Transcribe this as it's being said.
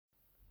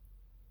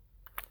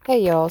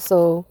Hey y'all,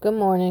 so good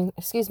morning,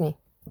 excuse me,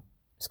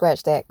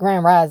 scratch that,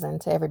 grand rising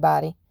to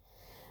everybody.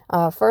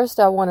 First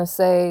I want to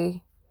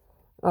say,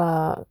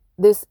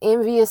 this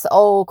envious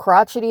old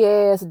crotchety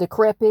ass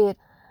decrepit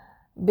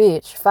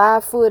bitch,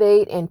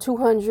 5'8" and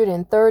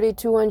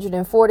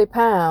 240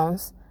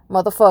 pounds,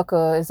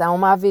 motherfucker is on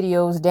my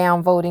videos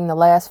downvoting the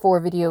last 4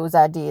 videos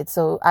I did.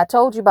 So I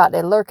told you about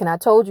that lurking. I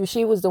told you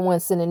she was the one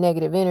sending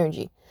negative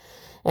energy.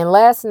 And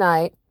last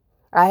night,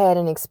 I had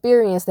an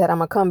experience that I'm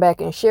going to come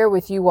back and share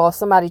with you while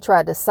somebody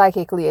tried to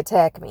psychically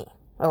attack me.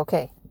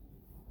 Okay.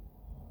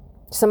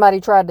 Somebody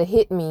tried to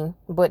hit me,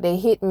 but they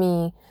hit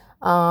me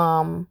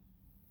after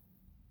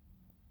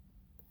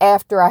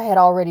I had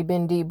already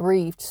been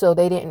debriefed. So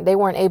they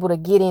weren't able to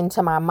get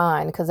into my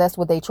mind, because that's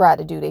what they tried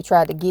to do. They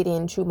tried to get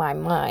into my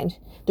mind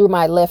through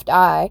my left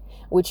eye,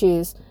 which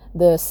is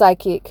the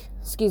psychic,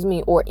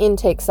 or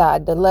intake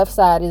side. The left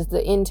side is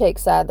the intake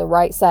side. The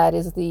right side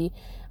is the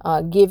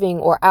giving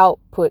or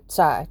output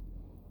side.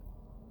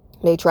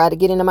 They tried to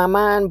get into my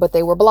mind, but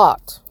they were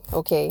blocked.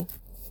 Okay.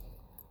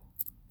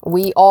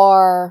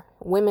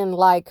 Women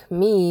like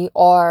me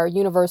are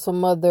universal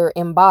mother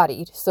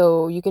embodied.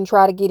 So you can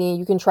try to get in,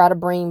 you can try to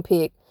brain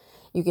pick,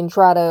 you can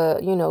try to,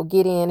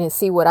 get in and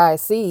see what I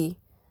see,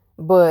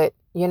 but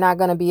you're not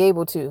going to be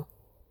able to.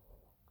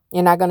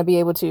 You're not going to be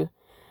able to.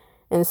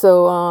 And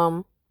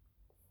so,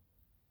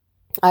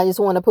 I just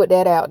want to put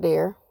that out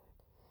there.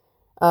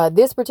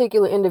 This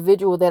particular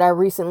individual that I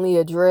recently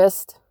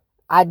addressed,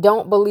 I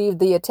don't believe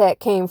the attack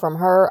came from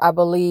her. I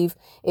believe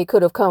it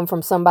could have come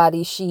from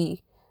somebody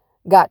she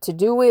got to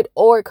do it,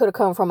 or it could have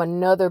come from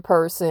another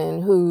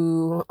person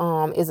who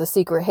is a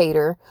secret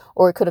hater,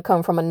 or it could have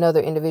come from another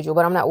individual,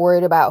 but I'm not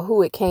worried about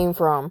who it came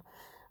from,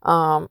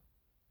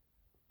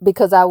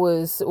 because I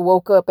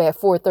woke up at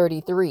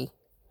 4:33,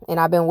 and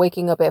I've been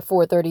waking up at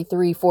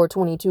 4:33,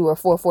 4:22, or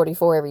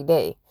 4:44 every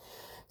day.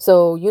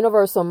 So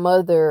Universal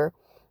Mother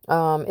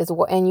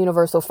and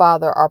Universal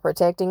Father are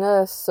protecting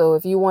us. So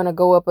if you want to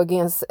go up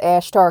against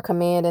Ashtar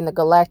Command and the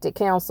Galactic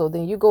Council,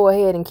 then you go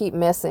ahead and keep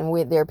messing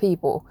with their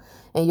people,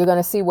 and you're going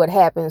to see what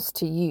happens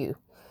to you,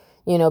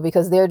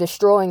 because they're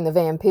destroying the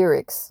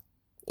vampirics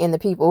and the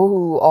people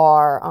who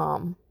are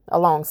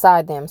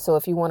alongside them. So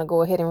if you want to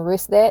go ahead and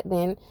risk that,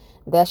 then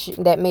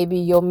that may be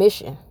your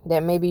mission.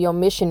 That may be your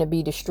mission, to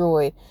be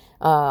destroyed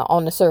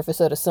on the surface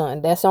of the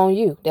sun. That's on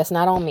you. That's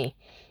not on me.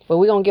 But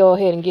we're going to go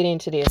ahead and get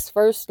into this.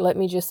 First, let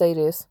me just say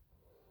this.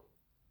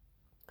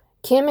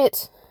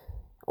 Kemet,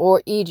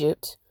 or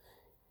Egypt,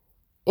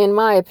 in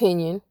my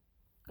opinion,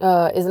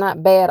 is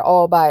not bad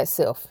all by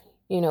itself.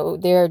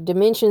 There are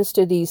dimensions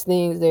to these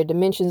things. There are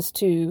dimensions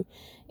to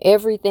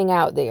everything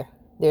out there.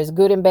 There's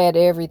good and bad to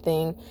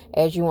everything,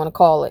 as you want to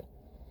call it.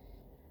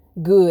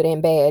 Good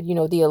and bad,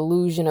 the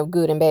illusion of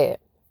good and bad,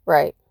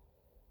 right?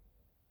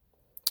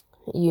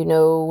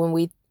 When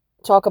we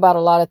talk about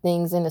a lot of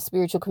things in the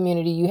spiritual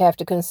community, you have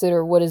to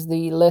consider what is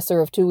the lesser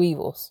of two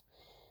evils.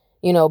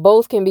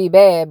 Both can be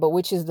bad, but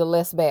which is the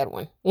less bad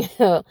one?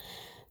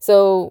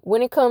 So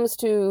when it comes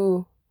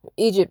to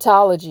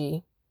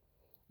Egyptology,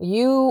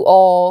 you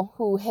all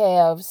who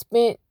have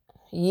spent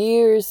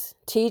years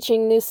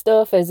teaching this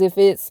stuff as if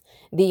it's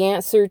the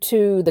answer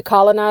to the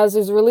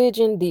colonizers'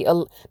 religion,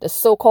 the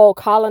so-called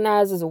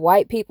colonizers,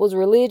 white people's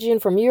religion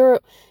from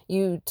Europe,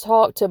 you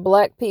talk to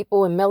black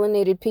people and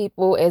melanated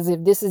people as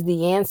if this is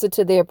the answer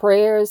to their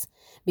prayers,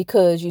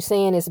 because you're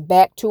saying it's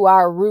back to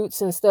our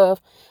roots and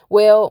stuff.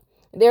 Well,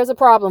 there's a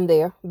problem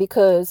there,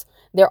 because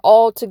they're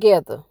all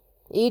together.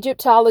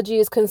 Egyptology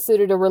is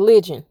considered a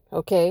religion,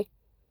 okay?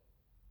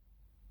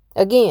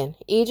 Again,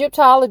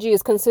 Egyptology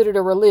is considered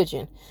a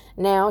religion.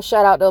 Now,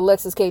 shout out to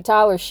Alexis K.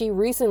 Tyler. She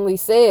recently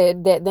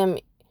said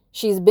that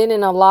she's been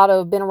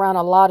around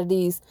a lot of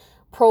these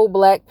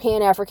pro-black,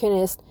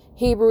 pan-Africanist,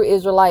 Hebrew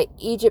Israelite,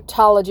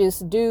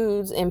 Egyptologist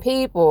dudes and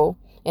people,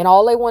 and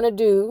all they want to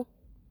do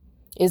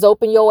is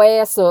open your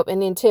ass up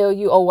and then tell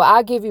you, oh, well,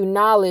 I'll give you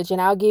knowledge and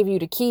I'll give you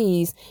the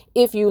keys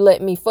if you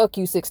let me fuck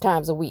you 6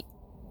 times a week.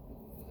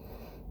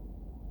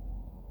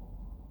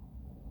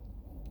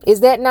 Is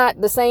that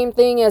not the same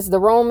thing as the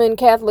Roman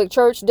Catholic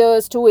Church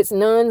does to its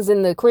nuns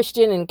and the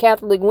Christian and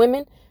Catholic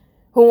women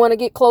who want to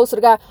get closer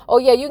to God? Oh,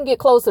 yeah, you can get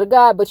closer to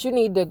God, but you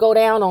need to go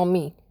down on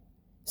me,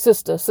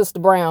 Sister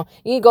Brown.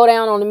 You need to go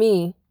down on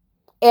me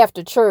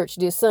after church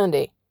this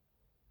Sunday.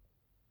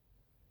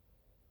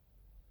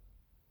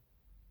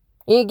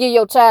 You get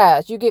your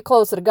tithes. You get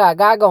closer to God.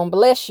 God gonna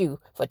bless you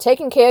for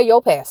taking care of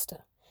your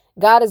pastor.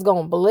 God is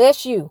gonna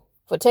bless you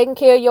for taking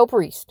care of your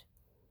priest.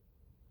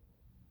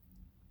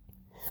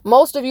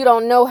 Most of you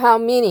don't know how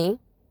many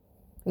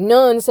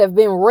nuns have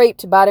been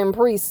raped by them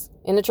priests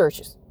in the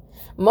churches.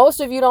 Most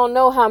of you don't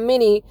know how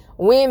many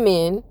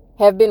women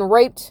have been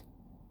raped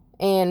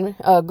and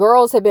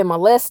girls have been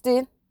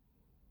molested,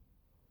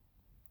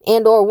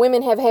 and or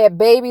women have had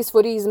babies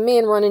for these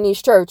men running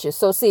these churches.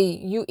 So see,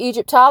 you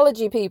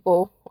Egyptology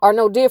people are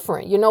no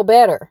different. You're no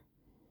better.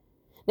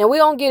 Now, we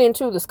don't get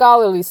into the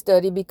scholarly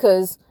study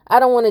because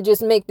I don't want to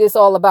just make this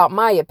all about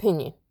my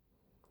opinion.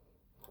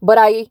 But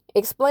I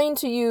explained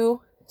to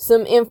you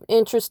some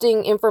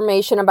interesting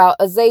information about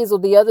Azazel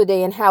the other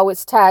day and how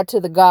it's tied to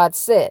the god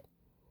Set.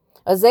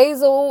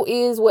 Azazel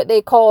is what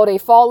they called a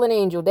fallen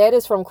angel. That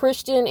is from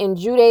Christian and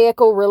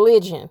Judaical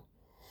religion.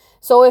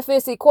 So if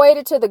it's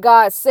equated to the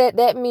god Set,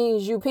 that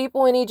means you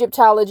people in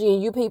Egyptology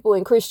and you people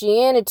in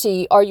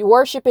Christianity, are you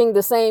worshiping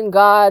the same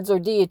gods or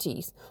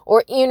deities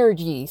or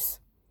energies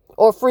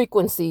or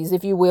frequencies,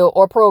 if you will,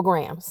 or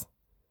programs?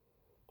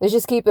 Let's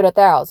just keep it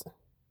 1,000.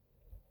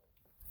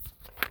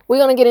 We're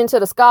going to get into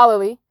the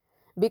scholarly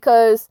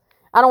because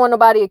I don't want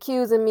nobody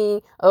accusing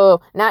me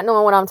of not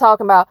knowing what I'm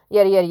talking about.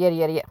 Yada, yada, yada,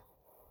 yada, yada.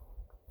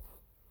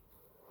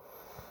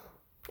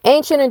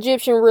 Ancient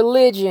Egyptian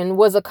religion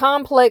was a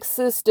complex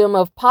system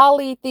of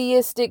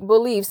polytheistic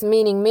beliefs,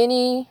 meaning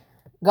many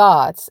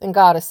gods and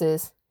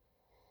goddesses.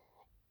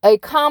 A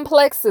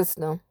complex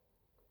system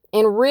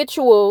and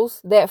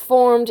rituals that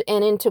formed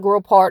an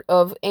integral part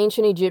of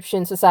ancient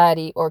Egyptian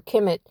society or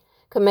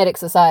Kemetic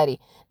society.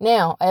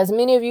 Now, as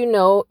many of you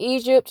know,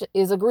 Egypt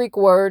is a Greek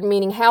word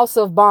meaning house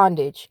of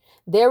bondage.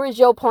 There is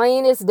your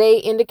plain as day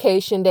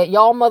indication that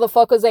y'all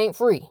motherfuckers ain't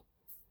free.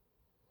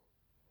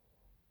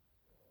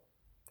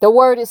 The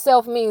word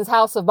itself means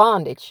house of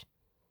bondage.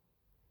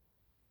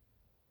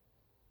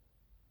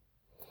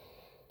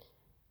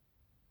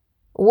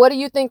 What do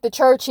you think the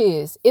church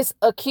is? It's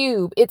a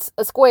cube. It's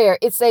a square.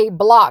 It's a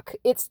block.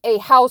 It's a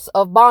house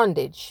of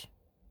bondage.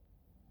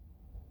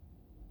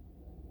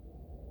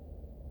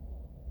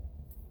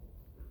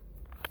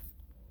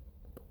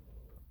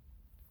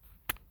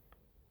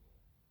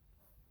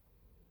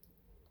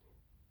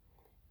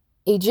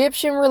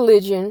 Egyptian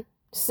religion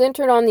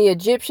centered on the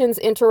Egyptians'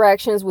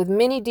 interactions with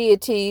many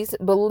deities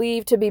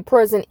believed to be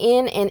present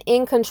in and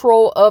in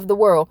control of the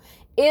world.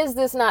 Is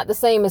this not the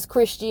same as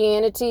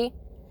Christianity?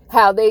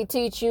 How they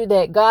teach you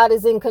that God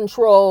is in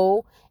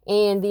control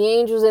and the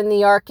angels and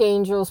the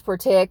archangels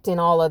protect and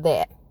all of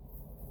that.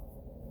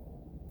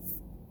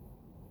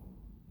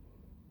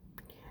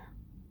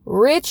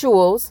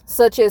 Rituals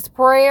such as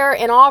prayer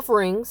and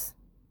offerings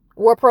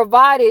were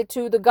provided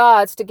to the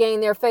gods to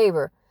gain their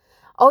favor.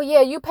 Oh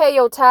yeah, you pay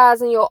your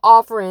tithes and your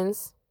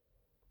offerings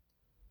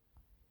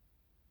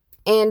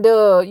and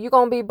you're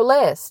going to be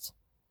blessed.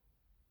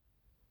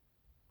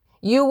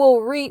 You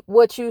will reap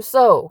what you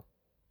sow.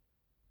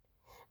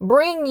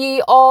 Bring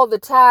ye all the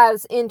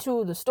tithes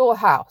into the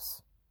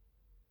storehouse.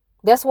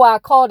 That's why I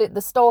called it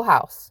the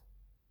storehouse.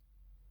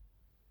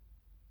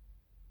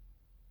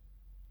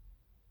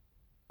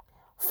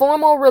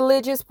 Formal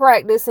religious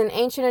practice in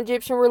ancient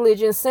Egyptian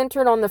religion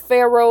centered on the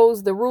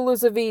pharaohs, the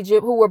rulers of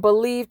Egypt, who were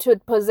believed to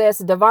possess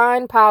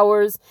divine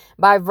powers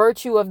by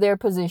virtue of their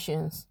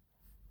positions.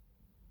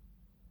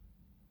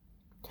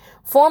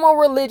 Formal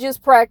religious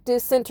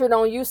practice centered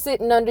on you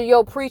sitting under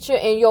your preacher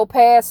and your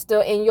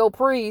pastor and your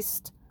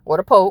priest, or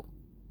the pope,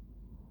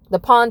 the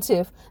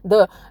pontiff,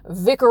 the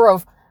vicar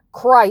of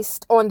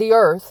Christ on the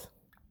earth,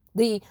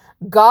 the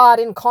God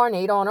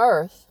incarnate on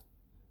earth,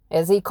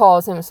 as he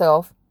calls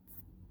himself,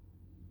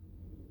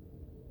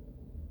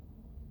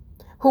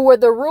 who were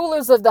the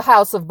rulers of the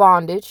house of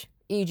bondage,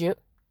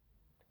 Egypt,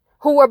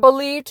 who were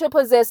believed to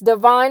possess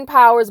divine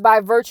powers by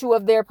virtue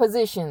of their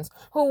positions,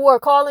 who were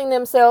calling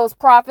themselves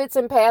prophets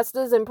and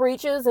pastors and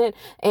preachers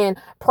and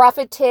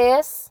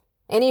prophetess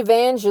and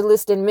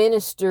evangelist and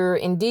minister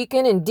and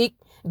deacon and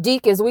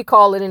deek as we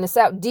call it in the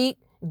South,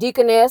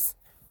 deaconess,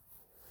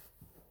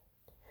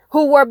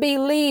 who were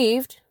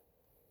believed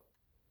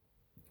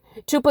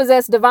to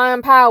possess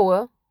divine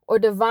power or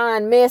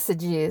divine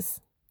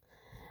messages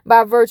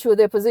by virtue of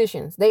their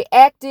positions. They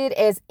acted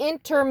as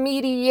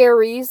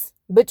intermediaries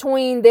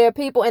between their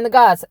people and the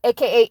gods,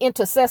 aka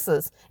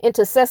intercessors,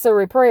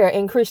 intercessory prayer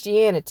in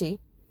Christianity.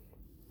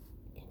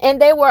 And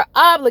they were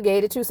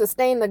obligated to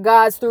sustain the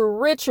gods through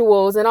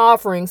rituals and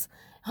offerings,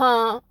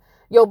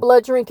 your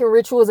blood drinking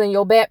rituals and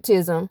your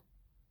baptism,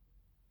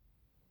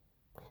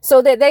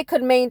 so that they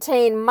could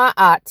maintain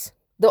Ma'at,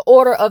 the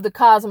order of the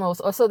cosmos,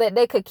 or so that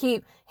they could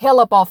keep hell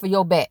up off of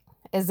your back,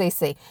 as they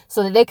say,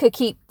 so that they could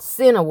keep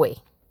sin away,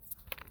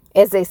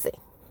 as they say.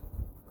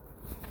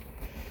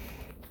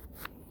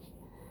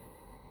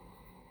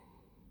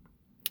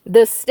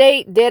 The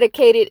state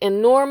dedicated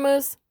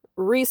enormous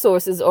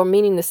resources, or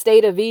meaning the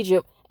state of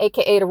Egypt,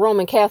 aka the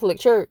Roman Catholic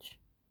Church,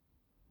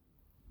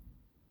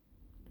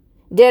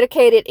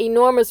 dedicated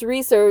enormous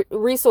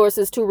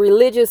resources to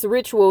religious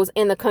rituals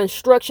and the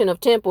construction of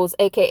temples,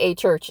 aka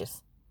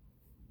churches.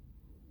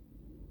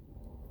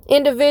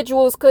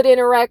 Individuals could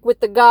interact with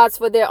the gods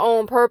for their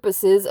own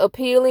purposes,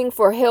 appealing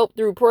for help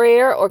through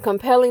prayer or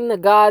compelling the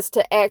gods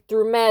to act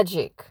through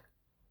magic.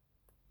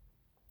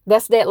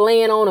 That's that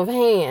laying on of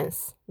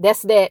hands.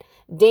 That's that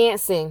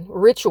dancing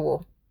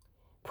ritual.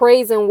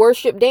 Praise and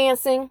worship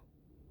dancing.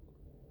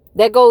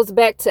 That goes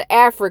back to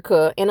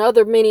Africa and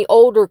other many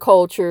older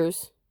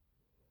cultures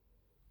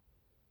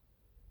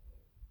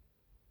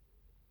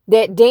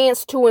that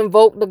dance to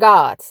invoke the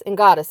gods and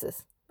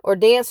goddesses, or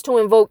dance to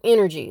invoke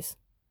energies.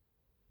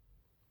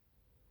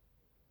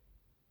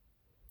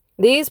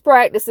 These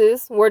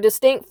practices were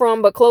distinct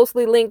from but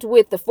closely linked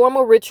with the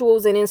formal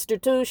rituals and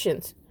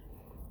institutions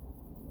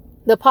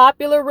The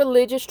popular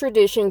religious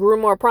tradition grew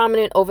more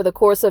prominent over the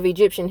course of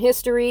Egyptian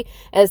history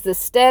as the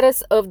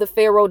status of the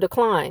pharaoh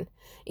declined.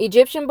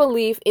 Egyptian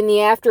belief in the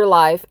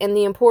afterlife and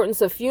the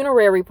importance of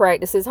funerary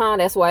practices,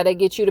 that's why they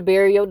get you to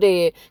bury your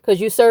dead,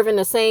 because you serving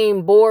the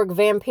same Borg,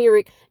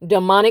 vampiric,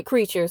 demonic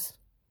creatures,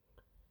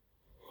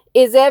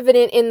 is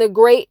evident in the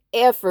great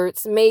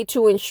efforts made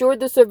to ensure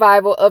the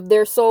survival of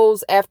their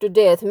souls after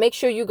death. Make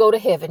sure you go to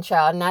heaven,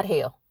 child, not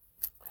hell.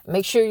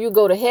 Make sure you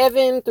go to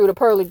heaven through the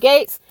pearly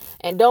gates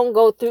and don't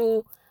go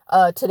through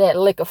to that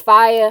lake of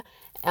fire.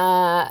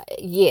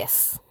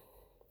 Yes.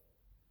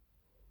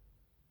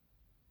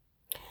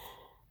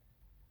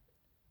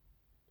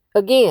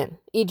 Again,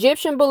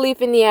 Egyptian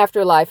belief in the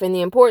afterlife and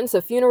the importance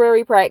of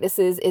funerary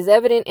practices is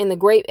evident in the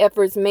great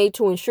efforts made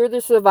to ensure the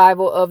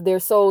survival of their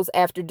souls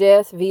after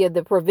death via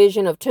the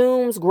provision of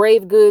tombs,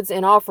 grave goods,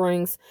 and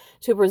offerings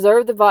to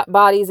preserve the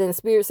bodies and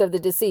spirits of the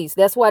deceased.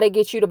 That's why they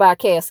get you to buy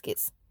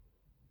caskets.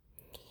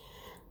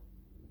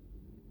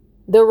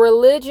 The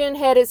religion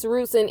had its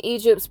roots in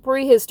Egypt's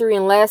prehistory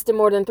and lasted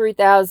more than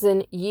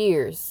 3,000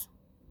 years.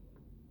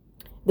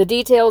 The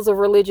details of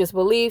religious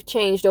belief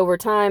changed over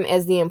time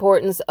as the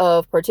importance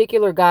of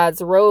particular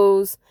gods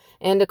rose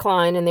and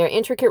declined and their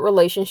intricate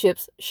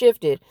relationships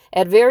shifted.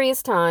 At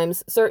various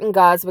times, certain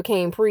gods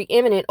became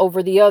preeminent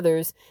over the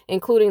others,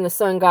 including the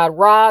sun god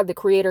Ra, the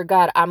creator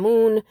god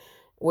Amun,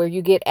 where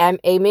you get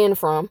Amen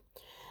from,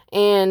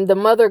 and the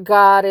mother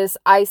goddess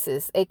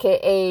Isis,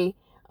 aka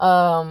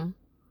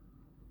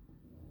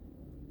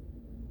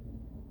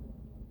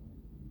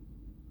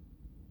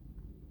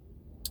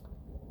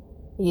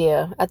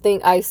yeah, I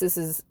think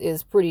Isis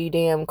is pretty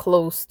damn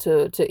close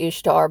to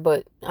Ishtar,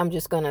 but I'm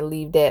just going to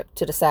leave that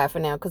to the side for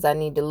now because I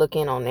need to look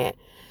in on that.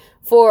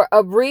 For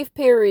a brief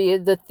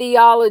period, the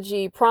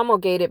theology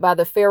promulgated by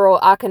the pharaoh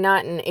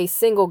Akhenaten, a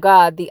single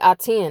god, the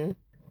Aten,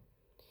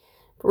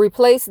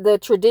 replaced the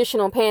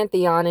traditional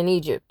pantheon in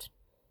Egypt.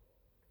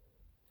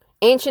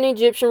 Ancient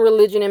Egyptian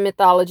religion and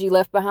mythology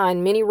left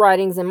behind many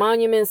writings and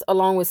monuments,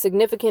 along with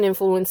significant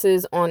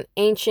influences on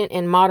ancient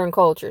and modern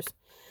cultures.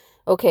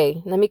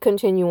 Okay, let me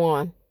continue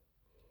on.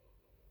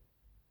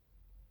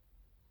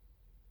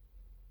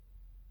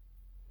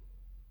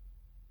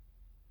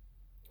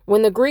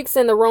 When the Greeks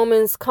and the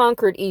Romans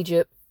conquered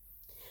Egypt,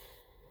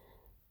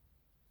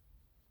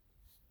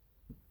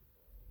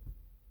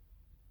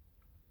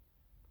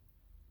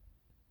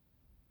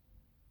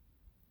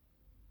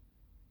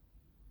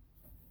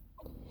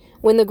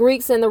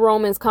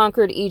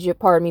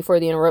 pardon me for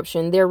the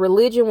interruption, their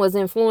religion was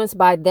influenced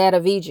by that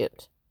of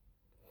Egypt.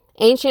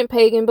 Ancient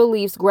pagan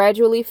beliefs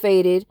gradually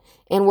faded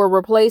and were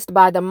replaced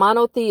by the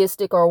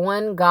monotheistic or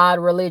one God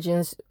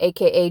religions,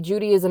 aka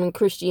Judaism and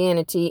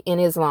Christianity and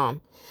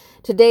Islam.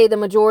 Today, the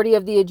majority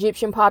of the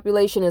Egyptian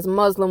population is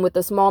Muslim, with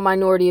a small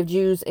minority of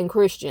Jews and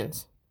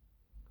Christians.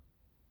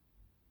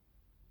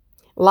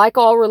 Like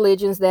all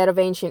religions, that of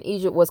ancient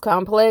Egypt was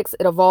complex.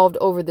 It evolved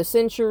over the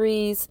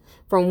centuries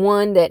from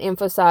one that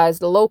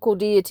emphasized local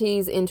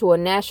deities into a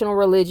national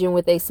religion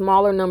with a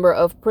smaller number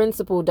of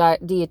principal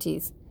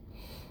deities.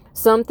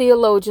 Some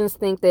theologians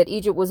think that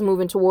Egypt was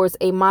moving towards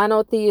a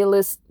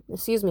monotheistic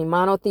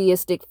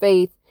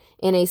faith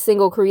in a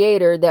single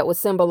creator that was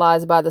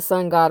symbolized by the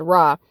sun god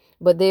Ra,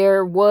 but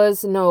there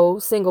was no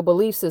single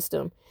belief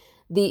system.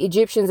 The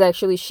Egyptians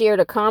actually shared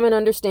a common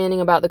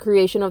understanding about the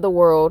creation of the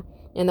world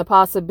and the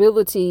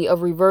possibility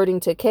of reverting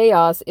to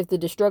chaos if the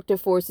destructive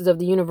forces of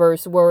the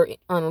universe were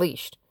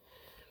unleashed.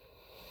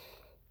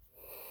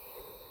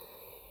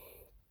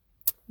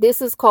 This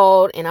is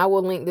called, and I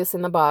will link this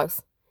in the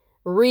box,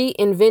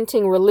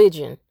 Reinventing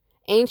Religion,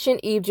 Ancient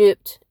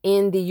Egypt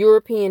in the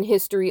European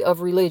History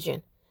of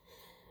Religion,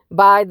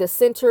 by the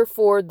Center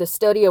for the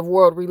Study of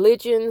World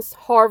Religions,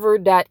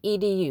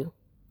 harvard.edu,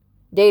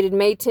 dated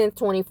May 10,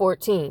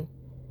 2014.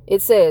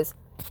 It says,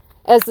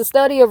 as the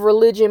study of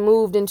religion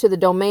moved into the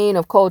domain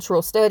of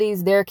cultural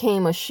studies, there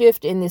came a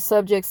shift in the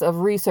subjects of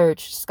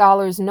research.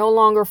 Scholars no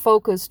longer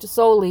focused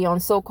solely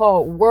on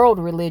so-called world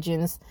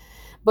religions,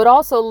 but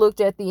also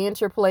looked at the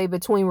interplay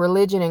between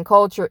religion and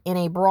culture in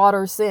a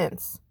broader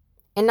sense.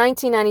 In a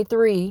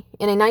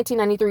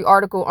 1993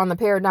 article on the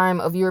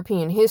paradigm of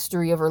European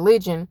history of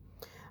religion,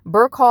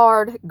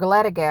 Burkhard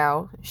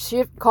Gladegow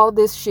called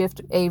this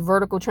shift a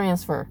vertical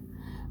transfer.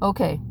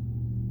 Okay,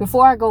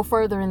 before I go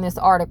further in this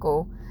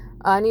article,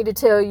 I need to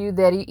tell you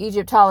that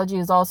Egyptology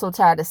is also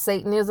tied to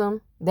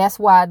Satanism. That's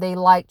why they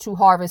like to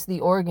harvest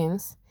the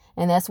organs,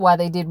 and that's why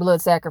they did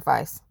blood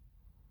sacrifice.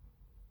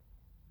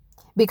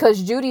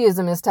 Because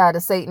Judaism is tied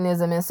to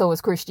Satanism, and so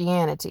is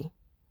Christianity.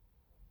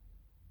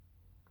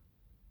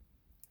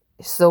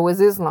 So is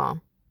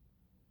Islam.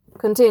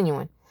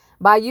 Continuing.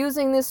 By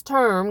using this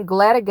term,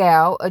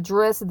 Gladegow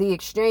addressed the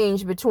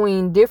exchange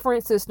between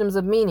different systems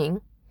of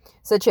meaning,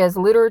 such as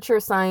literature,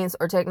 science,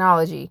 or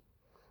technology.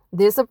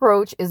 This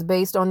approach is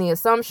based on the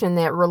assumption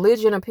that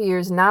religion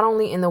appears not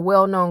only in the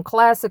well-known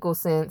classical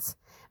sense,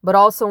 but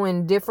also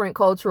in different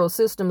cultural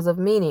systems of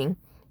meaning,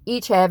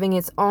 each having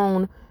its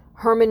own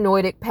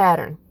hermeneutic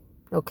pattern.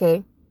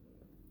 Okay.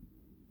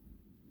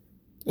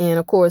 And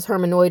of course,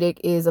 hermeneutic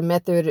is a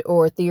method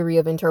or theory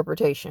of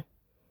interpretation.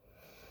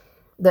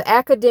 The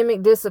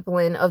academic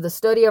discipline of the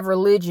study of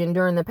religion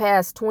during the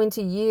past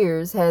 20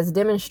 years has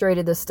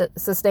demonstrated the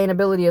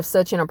sustainability of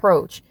such an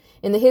approach.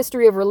 In the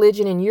history of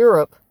religion in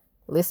Europe,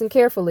 listen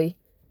carefully,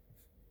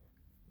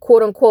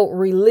 quote unquote,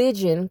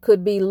 religion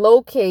could be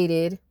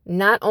located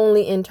not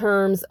only in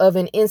terms of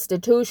an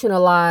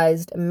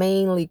institutionalized,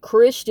 mainly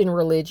Christian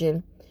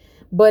religion,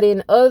 but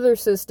in other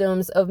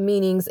systems of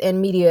meanings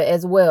and media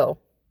as well.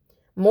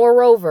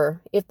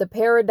 Moreover, if the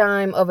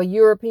paradigm of a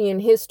European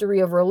history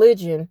of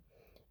religion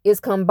is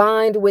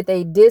combined with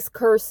a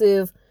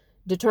discursive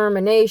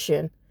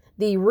determination,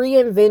 the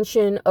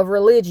reinvention of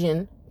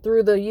religion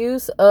through the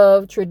use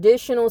of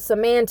traditional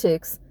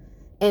semantics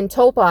and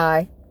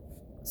topoi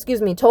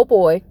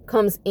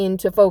comes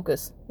into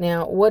focus.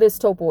 Now, what is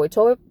topoi?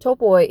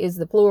 Topoi is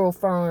the plural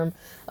form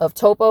of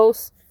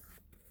topos,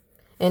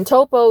 and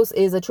topos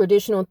is a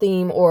traditional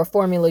theme or a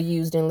formula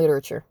used in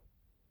literature.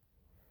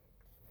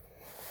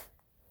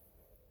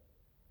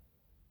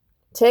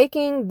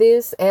 Taking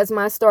this as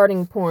my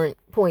starting point,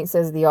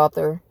 says the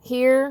author,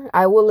 here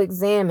I will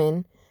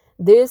examine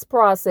this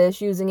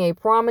process using a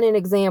prominent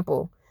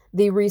example,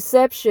 the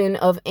reception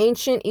of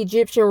ancient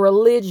Egyptian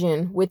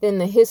religion within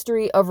the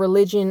history of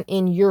religion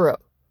in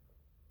Europe.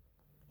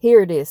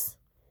 Here it is.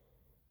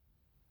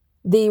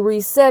 The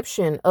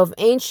reception of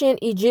ancient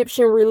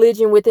Egyptian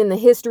religion within the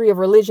history of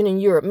religion in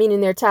Europe, meaning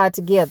they're tied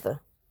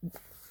together.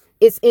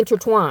 It's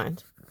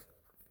intertwined.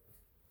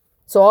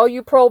 So all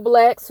you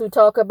pro-blacks who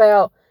talk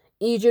about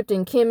Egypt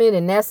and Kemet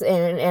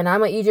and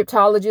I'm an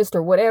Egyptologist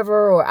or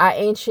whatever, or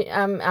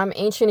I'm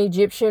ancient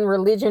Egyptian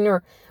religion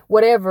or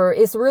whatever,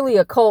 it's really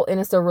a cult and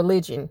it's a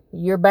religion.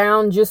 You're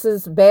bound just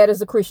as bad as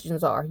the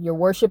Christians are. You're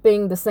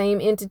worshiping the same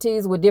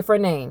entities with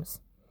different names.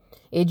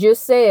 It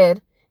just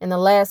said in the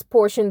last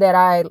portion that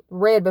I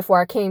read before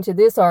I came to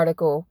this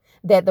article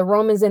that the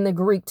Romans and the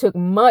Greek took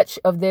much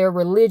of their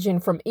religion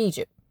from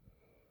Egypt.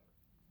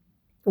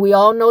 We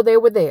all know they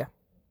were there.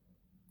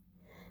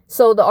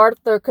 So the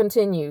author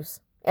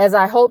continues, as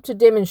I hope to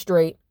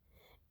demonstrate,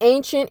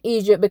 ancient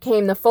Egypt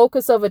became the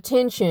focus of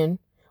attention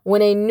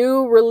when a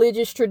new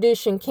religious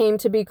tradition came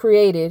to be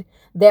created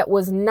that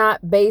was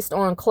not based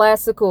on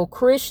classical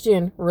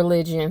Christian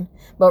religion,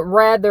 but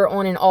rather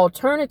on an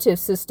alternative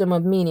system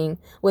of meaning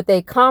with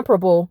a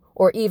comparable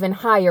or even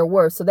higher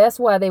worth. So that's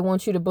why they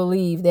want you to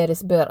believe that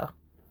it's better,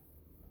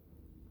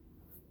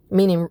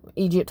 meaning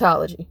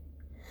Egyptology.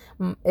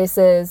 It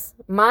says,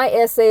 my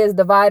essay is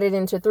divided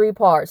into 3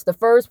 parts. The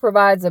first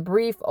provides a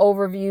brief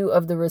overview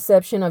of the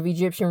reception of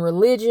Egyptian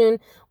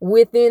religion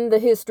within the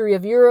history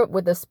of Europe,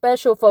 with a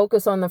special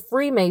focus on the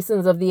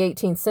Freemasons of the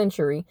 18th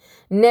century.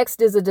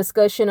 Next is a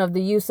discussion of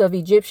the use of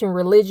Egyptian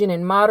religion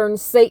in modern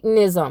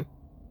Satanism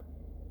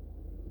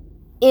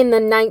in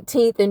the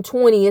 19th and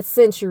 20th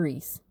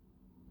centuries.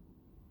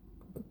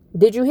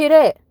 Did you hear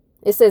that?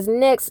 It says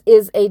next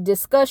is a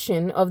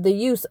discussion of the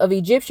use of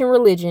Egyptian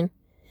religion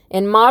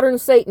and modern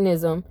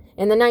Satanism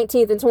in the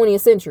 19th and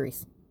 20th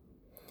centuries.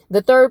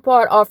 The third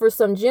part offers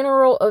some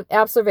general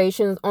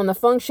observations on the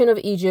function of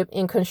Egypt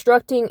in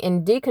constructing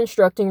and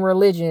deconstructing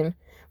religion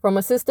from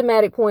a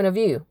systematic point of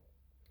view.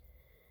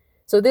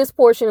 So this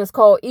portion is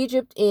called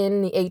Egypt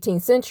in the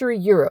 18th century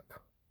Europe,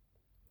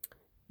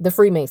 the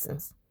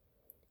Freemasons.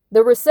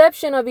 The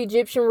reception of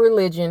Egyptian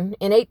religion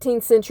in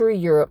 18th century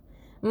Europe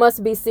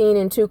must be seen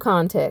in 2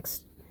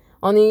 contexts.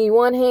 On the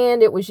one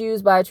hand, it was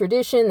used by a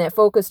tradition that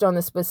focused on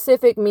the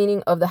specific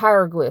meaning of the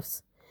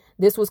hieroglyphs.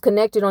 This was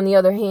connected, on the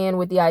other hand,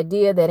 with the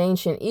idea that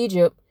ancient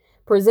Egypt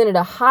presented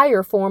a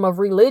higher form of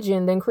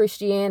religion than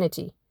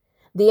Christianity.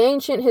 The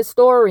ancient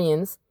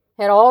historians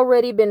had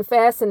already been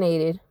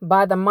fascinated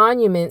by the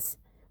monuments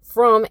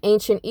from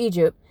ancient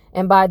Egypt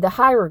and by the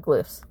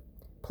hieroglyphs.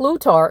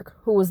 Plutarch,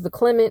 who was the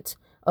Clement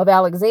of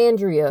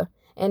Alexandria,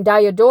 and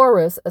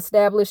Diodorus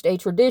established a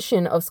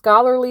tradition of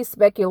scholarly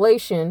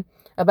speculation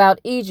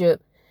about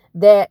Egypt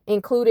that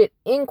included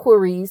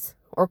inquiries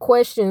or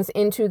questions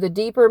into the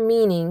deeper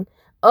meaning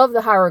of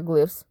the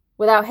hieroglyphs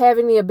without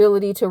having the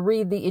ability to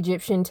read the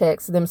Egyptian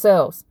texts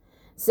themselves.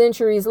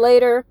 Centuries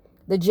later,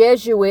 the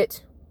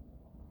Jesuit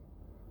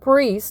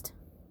priest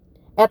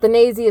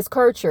Athanasius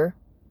Kircher,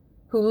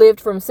 who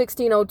lived from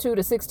 1602 to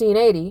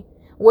 1680,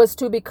 was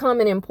to become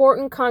an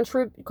important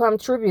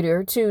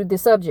contributor to the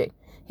subject.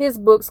 His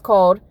books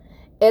called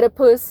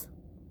Oedipus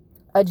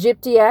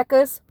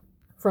Egyptiacus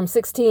from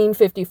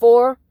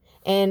 1654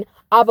 and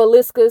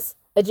Obeliscus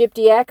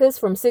Egyptiacus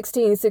from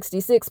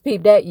 1666,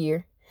 peep that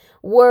year,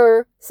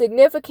 were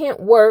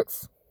significant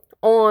works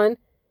on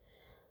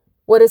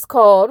what is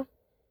called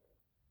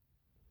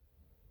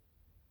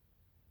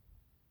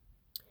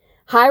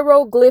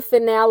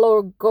hieroglyphic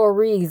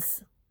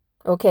allegories.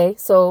 Okay,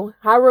 so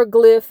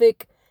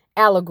hieroglyphic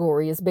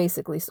allegory is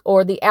basically,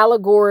 or the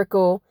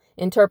allegorical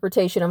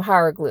interpretation of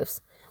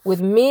hieroglyphs,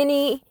 with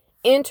many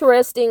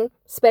interesting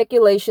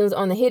speculations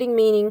on the hidden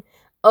meaning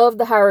of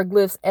the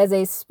hieroglyphs as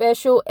a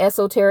special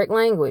esoteric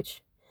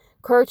language.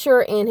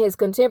 Kircher and his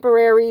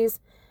contemporaries,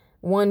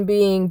 one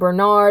being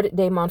Bernard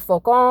de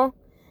Montfaucon,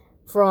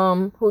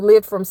 who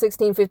lived from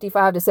 1655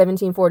 to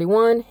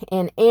 1741,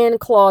 and Anne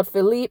Claude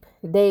Philippe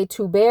de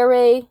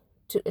Tubiere,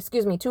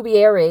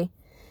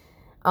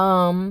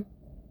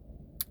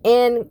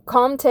 and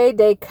Comte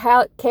de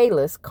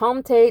Caylus.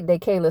 Comte de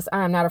Caylus.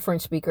 I am not a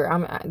French speaker.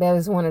 That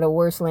is one of the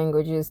worst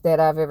languages that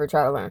I've ever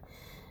tried to learn.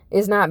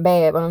 It's not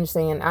bad, but I'm just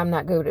saying I'm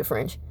not good at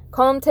French.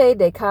 Comte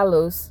de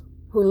Caylus,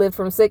 who lived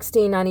from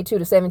 1692 to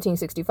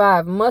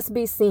 1765, must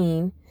be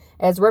seen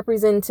as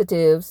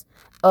representatives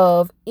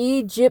of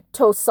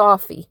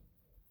Egyptosophy.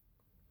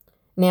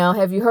 Now,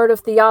 have you heard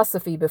of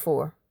Theosophy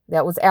before?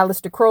 That was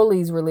Aleister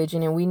Crowley's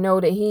religion, and we know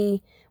that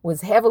he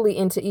was heavily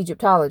into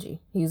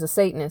Egyptology. He was a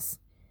Satanist.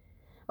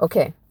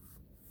 Okay.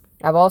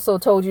 I've also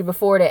told you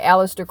before that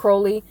Aleister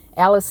Crowley,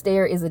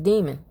 Alistair is a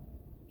demon.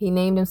 He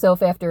named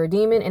himself after a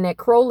demon, and that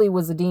Crowley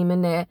was a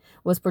demon that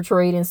was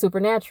portrayed in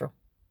Supernatural.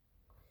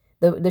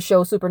 The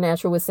show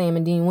Supernatural with Sam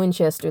and Dean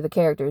Winchester, the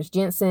characters.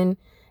 Jensen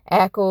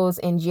Ackles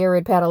and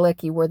Jared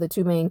Padalecki were the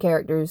two main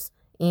characters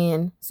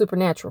in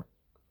Supernatural.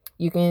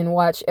 You can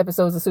watch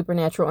episodes of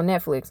Supernatural on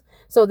Netflix.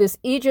 So this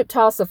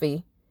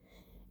Egyptosophy,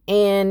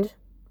 and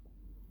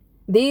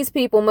these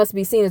people must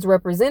be seen as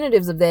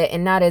representatives of that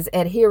and not as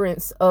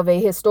adherents of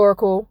a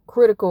historical,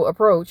 critical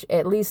approach,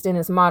 at least in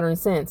its modern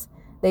sense.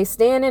 They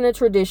stand in a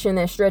tradition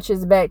that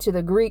stretches back to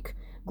the Greek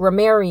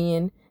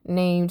grammarian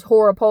named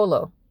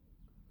Horapollo.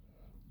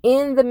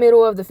 In the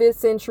middle of the 5th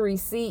century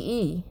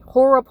CE,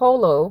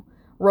 Horapollo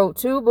wrote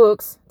 2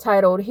 books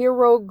titled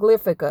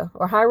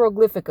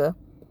Hieroglyphica,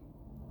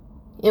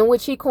 in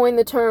which he coined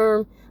the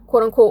term,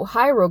 quote-unquote,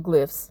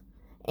 hieroglyphs,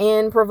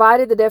 and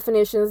provided the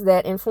definitions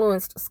that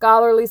influenced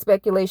scholarly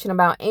speculation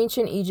about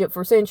ancient Egypt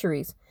for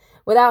centuries.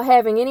 Without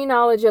having any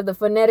knowledge of the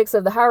phonetics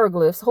of the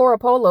hieroglyphs,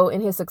 Horapollo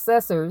and his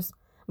successors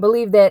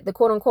believed that the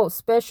quote-unquote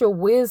special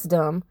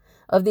wisdom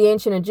of the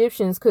ancient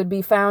Egyptians could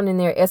be found in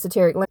their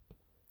esoteric language.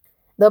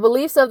 The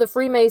beliefs of the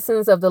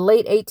Freemasons of the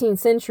late 18th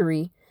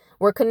century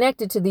were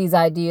connected to these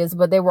ideas,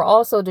 but they were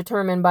also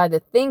determined by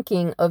the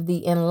thinking of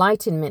the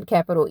Enlightenment,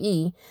 capital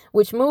E,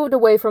 which moved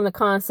away from the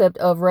concept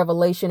of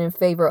revelation in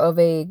favor of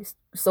a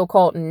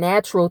so-called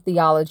natural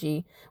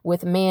theology,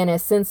 with man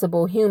as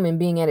sensible human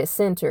being at its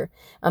center.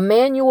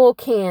 Immanuel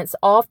Kant's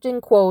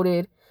often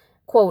quoted,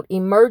 quote,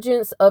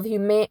 emergence of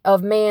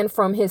man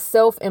from his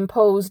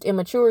self-imposed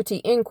immaturity,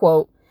 end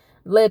quote,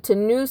 led to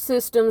new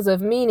systems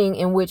of meaning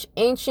in which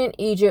ancient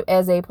Egypt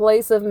as a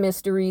place of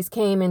mysteries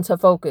came into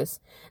focus.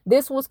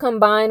 This was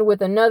combined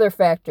with another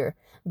factor,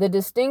 the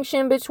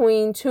distinction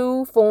between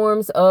 2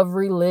 forms of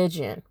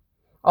religion.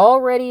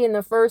 Already in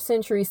the 1st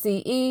century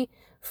CE,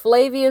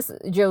 Flavius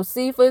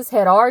Josephus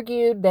had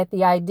argued that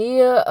the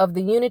idea of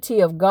the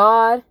unity of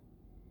God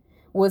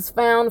was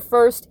found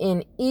first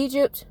in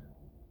Egypt.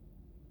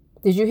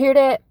 Did you hear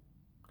that?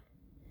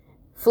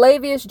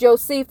 Flavius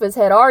Josephus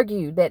had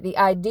argued that the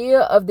idea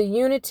of the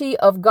unity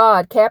of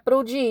God,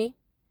 capital G,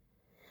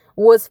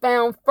 was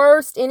found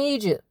first in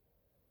Egypt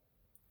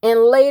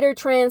and later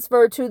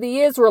transferred to the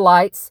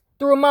Israelites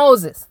through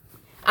Moses.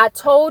 I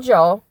told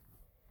y'all,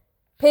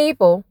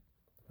 people,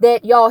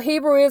 that y'all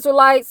Hebrew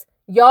Israelites,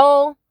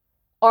 y'all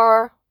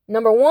are,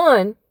 number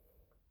one,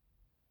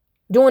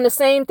 doing the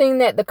same thing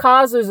that the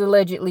Khazars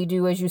allegedly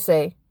do, as you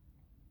say,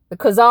 the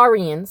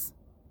Khazarians.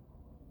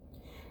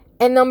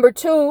 And number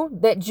 2,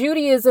 that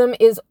Judaism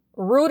is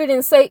rooted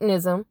in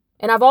Satanism.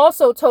 And I've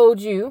also told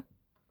you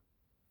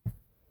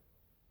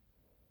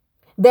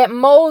that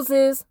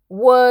Moses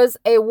was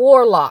a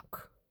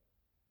warlock,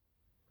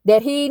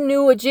 that he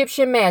knew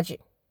Egyptian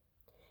magic.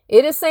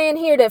 It is saying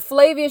here that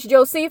Flavius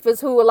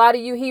Josephus, who a lot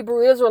of you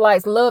Hebrew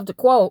Israelites love to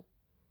quote,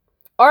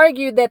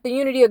 argued that the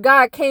unity of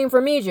God came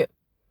from Egypt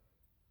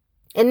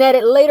and that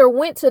it later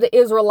went to the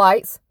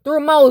Israelites through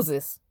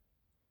Moses.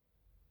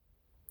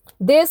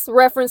 This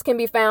reference can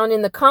be found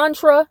in the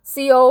Contra,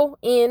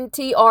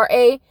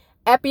 C-O-N-T-R-A,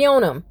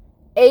 Apionem,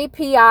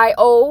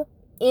 A-P-I-O-N-E-M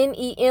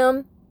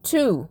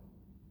 2,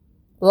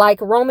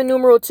 like Roman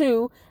numeral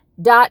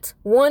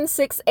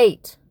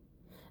 2.168.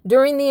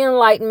 During the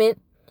Enlightenment,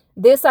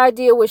 this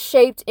idea was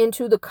shaped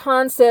into the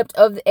concept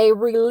of a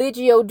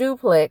religio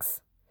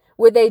duplex,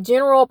 with a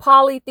general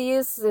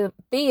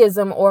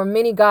polytheism or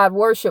many God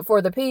worship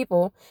for the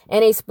people,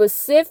 and a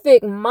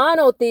specific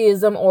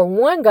monotheism or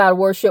one God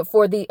worship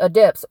for the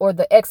adepts or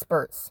the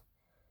experts,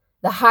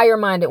 the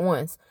higher-minded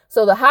ones.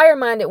 So the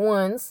higher-minded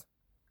ones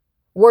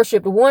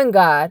worshiped one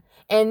God,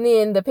 and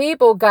then the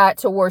people got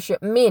to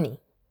worship many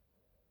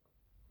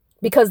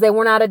because they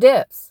were not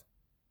adepts.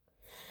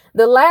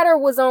 The latter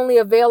was only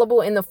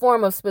available in the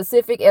form of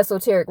specific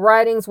esoteric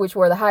writings, which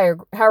were the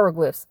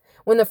hieroglyphs.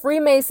 When the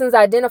Freemasons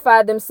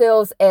identified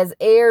themselves as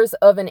heirs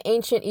of an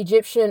ancient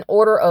Egyptian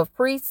order of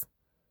priests,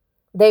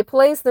 they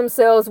placed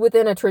themselves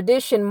within a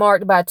tradition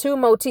marked by 2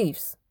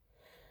 motifs: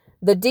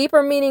 the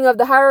deeper meaning of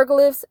the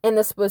hieroglyphs and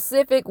the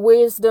specific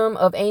wisdom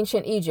of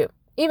ancient Egypt.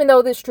 Even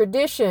though this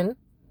tradition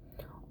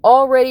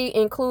already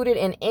included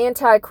an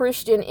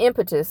anti-Christian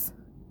impetus,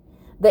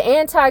 the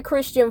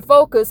anti-Christian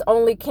focus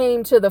only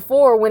came to the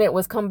fore when it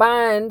was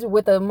combined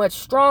with a much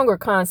stronger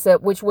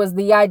concept, which was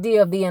the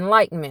idea of the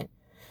Enlightenment.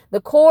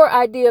 The core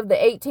idea of the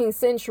 18th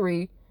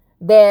century,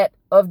 that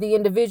of the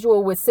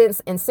individual with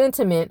sense and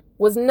sentiment,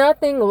 was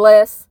nothing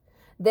less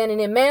than an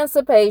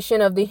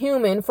emancipation of the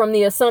human from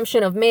the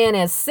assumption of man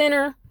as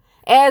sinner,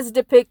 as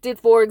depicted,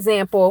 for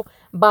example,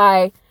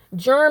 by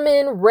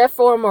German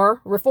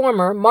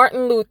reformer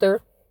Martin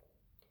Luther.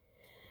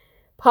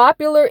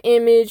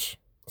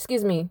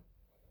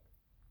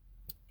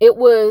 It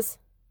was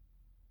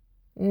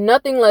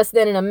nothing less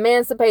than an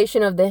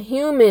emancipation of the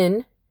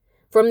human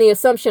from the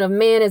assumption of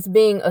man as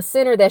being a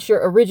sinner. That's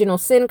your original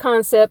sin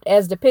concept,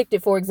 as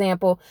depicted, for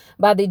example,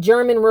 by the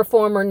German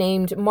reformer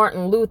named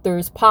Martin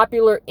Luther's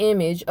popular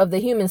image of the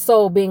human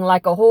soul being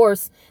like a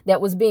horse that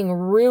was being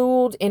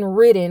ruled and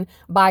ridden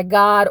by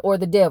God or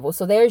the devil.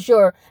 So there's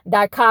your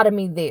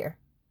dichotomy there.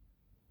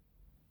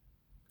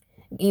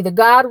 Either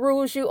God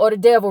rules you or the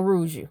devil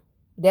rules you.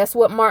 That's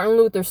what Martin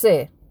Luther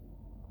said.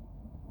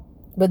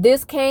 But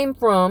this came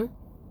from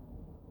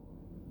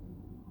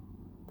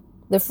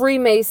the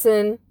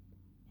Freemason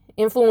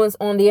influence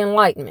on the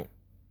Enlightenment.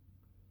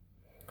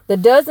 The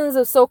dozens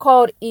of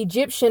so-called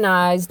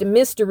Egyptianized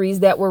mysteries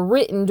that were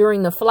written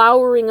during the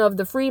flowering of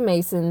the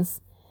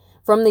Freemasons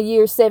from the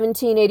years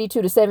 1782 to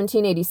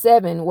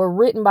 1787 were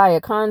written by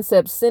a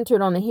concept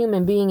centered on the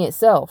human being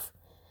itself.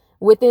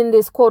 Within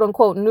this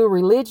quote-unquote new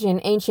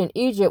religion, ancient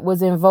Egypt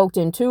was invoked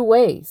in two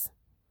ways.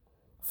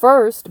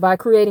 First, by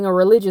creating a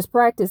religious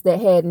practice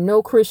that had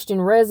no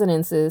Christian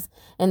resonances,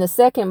 and the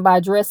second by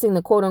dressing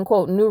the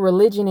quote-unquote new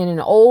religion in an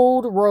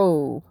old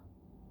robe.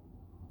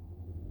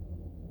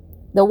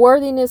 The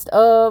worthiness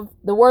of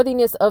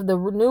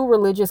the new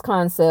religious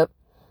concept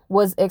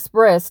was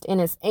expressed in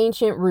its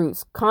ancient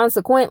roots.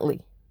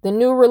 Consequently, the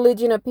new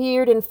religion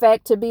appeared, in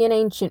fact, to be an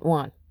ancient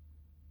one.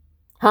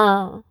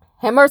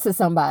 Have mercy,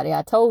 somebody,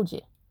 I told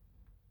you.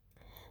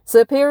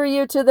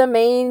 Superior to the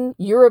main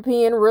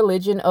European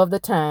religion of the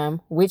time,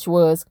 which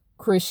was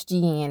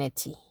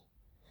Christianity.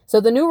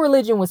 So the new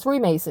religion was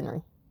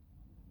Freemasonry,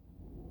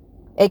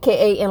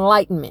 aka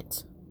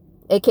Enlightenment,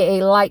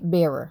 aka Light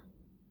Bearer,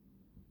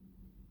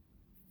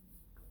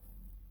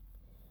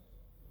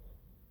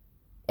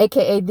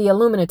 aka the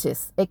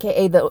Illuminatists,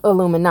 aka the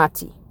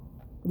Illuminati,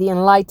 the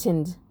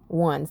enlightened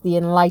ones, the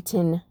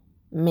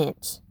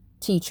Enlightenment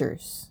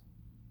teachers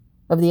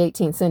of the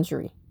 18th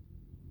century.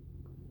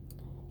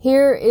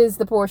 Here is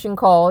the portion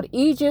called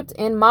Egypt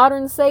and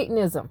Modern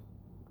Satanism.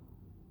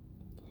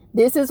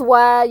 This is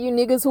why you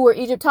niggas who are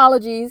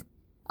Egyptologists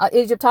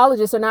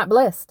are not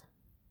blessed.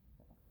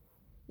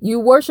 You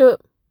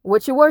worship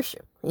what you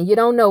worship, and you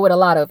don't know it, a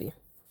lot of you.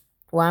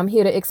 Well, I'm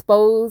here to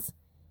expose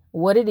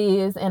what it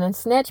is and then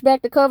snatch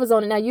back the covers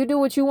on it. Now, you do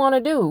what you want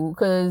to do,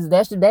 because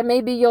that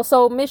may be your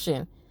sole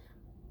mission.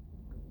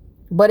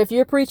 But if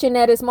you're preaching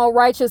that it's more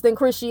righteous than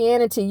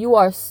Christianity, you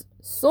are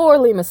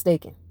sorely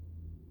mistaken.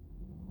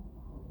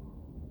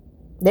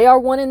 They are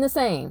one and the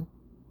same.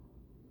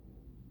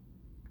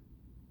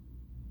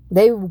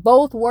 They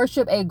both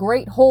worship a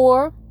great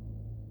whore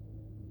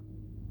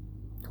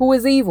who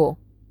is evil.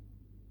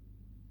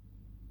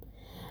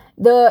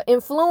 The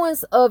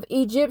influence of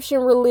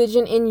Egyptian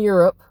religion in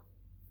Europe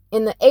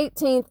in the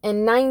 18th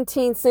and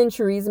 19th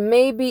centuries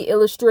may be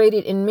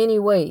illustrated in many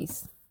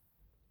ways.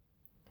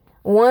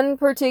 One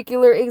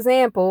particular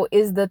example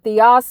is the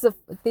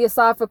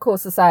Theosophical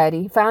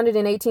Society, founded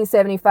in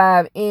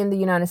 1875 in the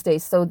United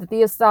States. So the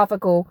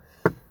Theosophical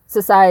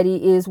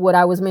Society is what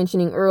I was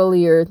mentioning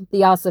earlier,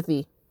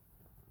 Theosophy.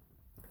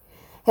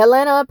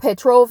 Helena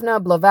Petrovna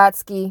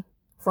Blavatsky,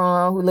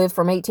 who lived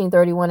from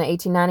 1831 to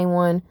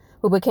 1891,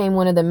 who became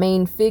one of the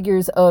main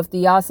figures of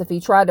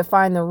Theosophy, tried to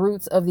find the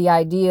roots of the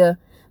idea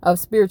of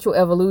spiritual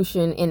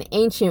evolution in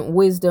ancient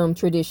wisdom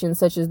traditions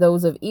such as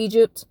those of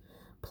Egypt,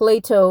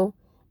 Plato,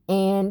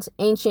 and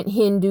ancient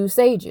Hindu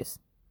sages.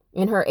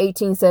 In her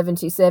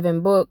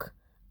 1877 book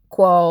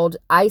called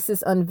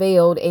Isis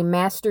Unveiled, A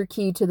Master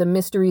Key to the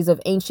Mysteries of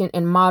Ancient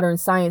and Modern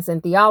Science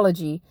and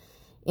Theology,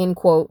 end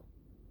quote,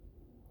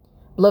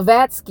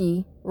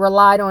 Blavatsky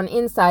relied on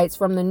insights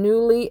from the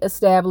newly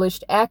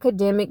established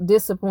academic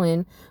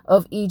discipline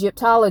of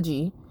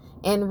Egyptology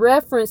and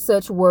referenced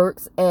such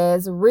works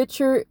as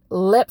Richard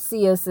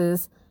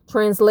Lepsius's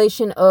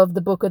translation of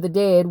the Book of the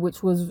Dead,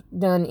 which was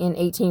done in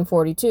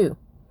 1842.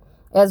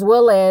 As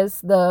well as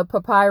the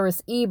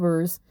Papyrus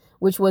Ebers,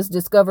 which was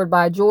discovered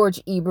by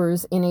George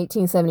Ebers in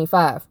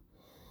 1875.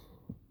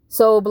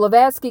 So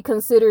Blavatsky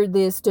considered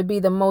this to be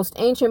the most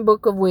ancient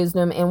book of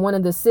wisdom and one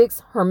of the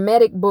 6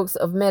 Hermetic books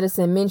of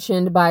medicine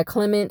mentioned by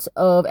Clement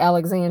of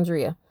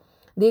Alexandria.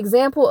 The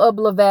example of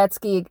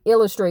Blavatsky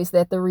illustrates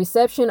that the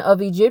reception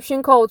of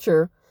Egyptian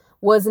culture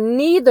was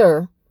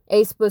neither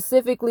a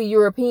specifically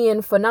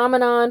European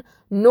phenomenon,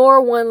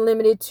 nor one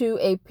limited to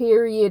a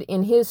period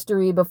in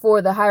history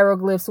before the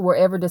hieroglyphs were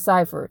ever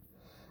deciphered.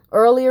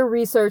 Earlier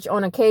research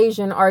on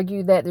occasion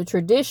argued that the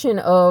tradition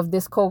of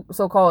this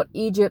so-called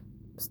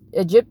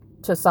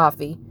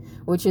Egyptosophy,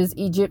 which is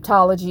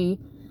Egyptology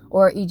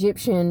or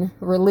Egyptian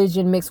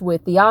religion mixed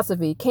with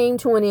theosophy, came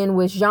to an end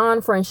with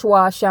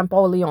Jean-Francois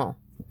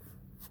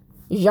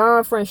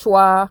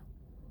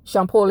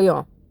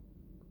Champollion.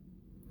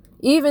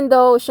 Even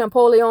though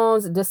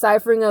Champollion's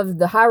deciphering of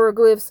the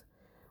hieroglyphs,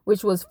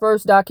 which was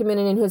first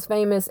documented in his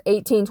famous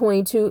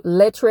 1822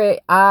 Lettre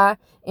à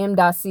M.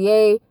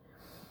 Dacier,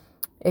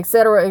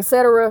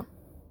 etc.,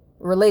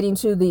 relating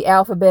to the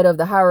alphabet of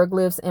the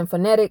hieroglyphs and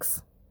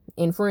phonetics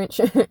in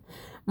French,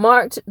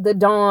 marked the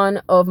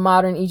dawn of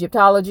modern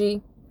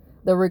Egyptology.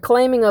 The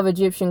reclaiming of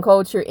Egyptian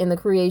culture in the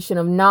creation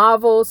of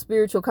novel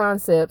spiritual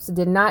concepts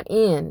did not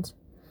end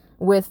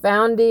with the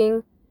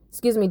founding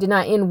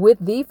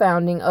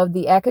of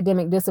the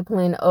academic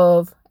discipline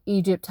of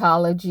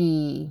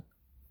Egyptology.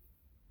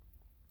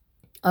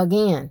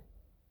 Again,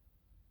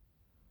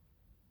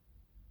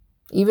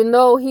 even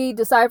though he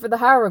deciphered the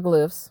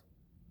hieroglyphs,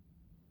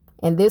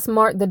 and this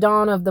marked the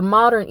dawn of the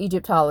modern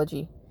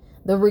Egyptology,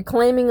 the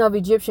reclaiming of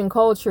Egyptian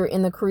culture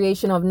in the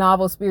creation of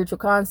novel spiritual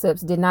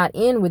concepts did not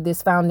end with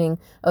this founding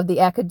of the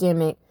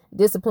academic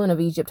discipline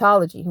of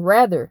Egyptology.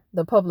 Rather,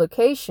 the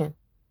publication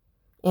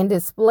and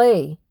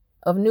display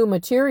of new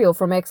material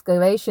from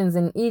excavations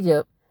in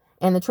Egypt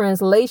and the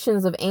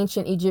translations of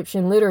ancient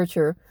Egyptian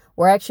literature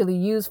were actually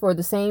used for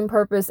the same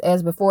purpose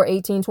as before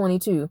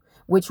 1822,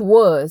 which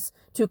was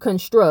to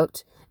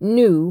construct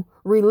new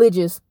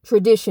religious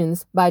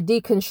traditions by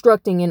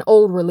deconstructing an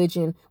old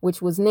religion,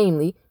 which was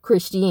namely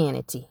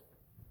Christianity.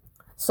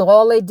 So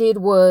all they did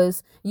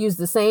was use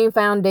the same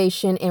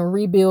foundation and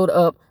rebuild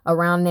up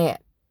around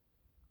that.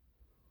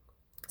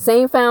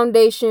 Same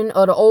foundation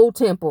of the old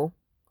temple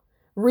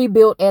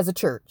rebuilt as a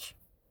church.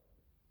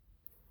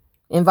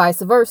 And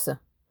vice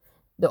versa.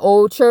 The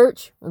old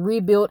church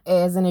rebuilt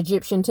as an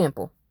Egyptian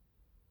temple,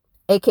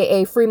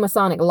 aka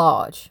Freemasonic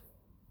Lodge.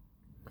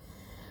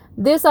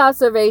 This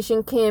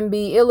observation can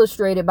be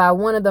illustrated by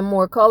one of the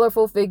more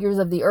colorful figures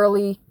of the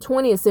early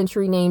 20th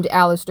century named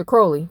Aleister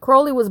Crowley.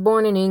 Crowley was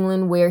born in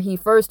England, where he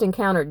first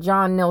encountered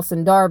John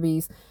Nelson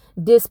Darby's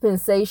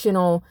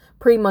dispensational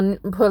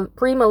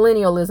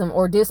premillennialism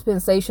or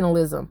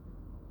dispensationalism,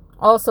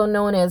 also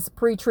known as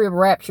pre-trib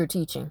rapture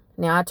teaching.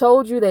 Now, I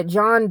told you that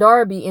John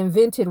Darby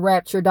invented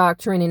rapture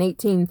doctrine in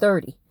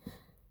 1830.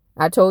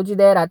 I told you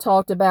that. I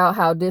talked about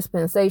how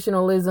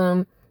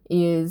dispensationalism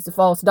is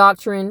false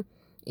doctrine.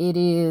 It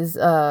is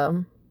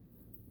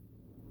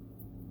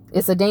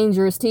it's a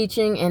dangerous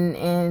teaching,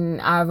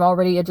 and I've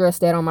already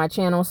addressed that on my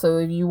channel. So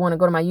if you want to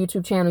go to my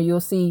YouTube channel,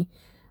 you'll see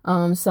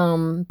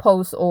some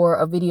posts or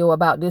a video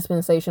about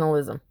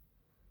dispensationalism.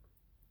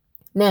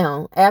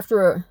 Now,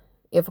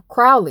 if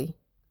Crowley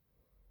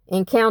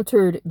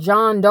encountered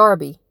John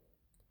Darby,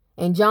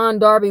 and John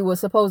Darby was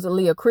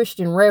supposedly a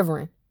Christian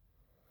reverend,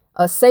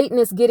 a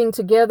Satanist getting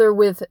together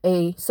with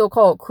a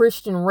so-called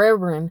Christian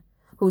reverend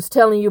who's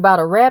telling you about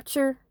a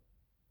rapture,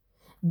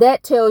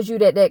 that tells you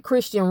that that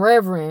Christian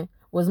reverend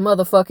was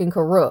motherfucking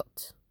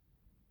corrupt.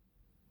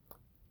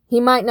 He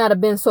might not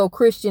have been so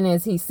Christian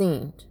as he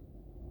seemed,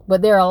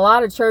 but there are a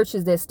lot of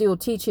churches that still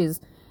teach his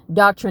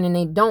doctrine, and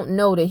they don't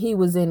know that he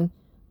was in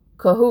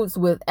cahoots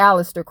with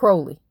Aleister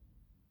Crowley.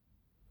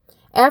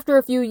 After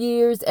a few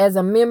years as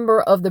a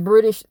member of the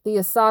British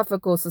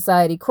Theosophical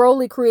Society,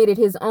 Crowley created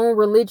his own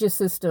religious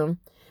system,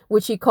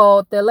 which he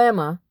called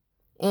Thelema,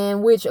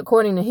 and which,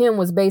 according to him,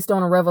 was based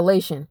on a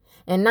revelation.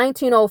 In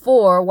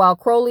 1904, while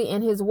Crowley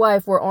and his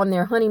wife were on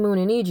their honeymoon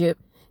in Egypt,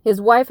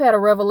 his wife had a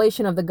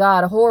revelation of the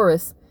god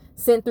Horus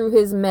sent through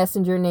his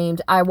messenger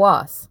named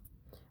Aiwass.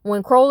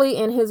 When Crowley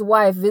and his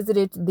wife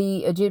visited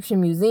the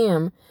Egyptian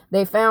Museum,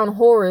 they found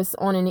Horus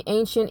on an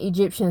ancient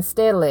Egyptian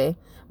stele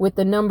with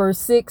the number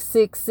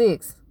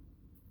 666.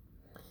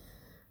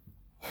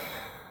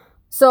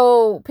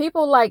 So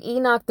people like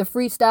Enoch the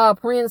Freestyle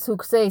Prince, who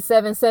say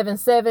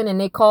 777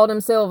 and they call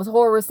themselves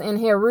Horus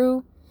and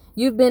Heru,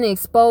 you've been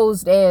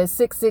exposed as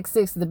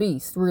 666 the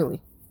beast,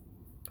 really,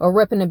 or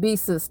repping the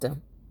beast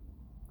system.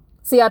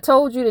 See, I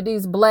told you that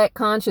these black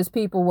conscious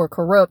people were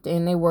corrupt,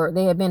 and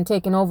they had been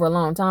taken over a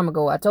long time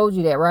ago. I told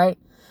you that, right?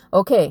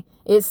 Okay,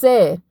 it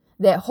said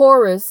that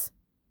Horus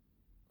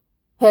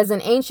has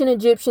an ancient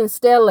Egyptian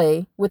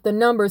stele with the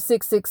number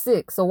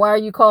 666. So why are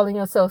you calling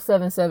yourself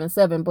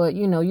 777? But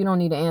you don't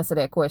need to answer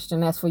that question.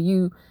 That's for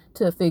you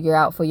to figure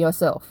out for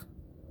yourself.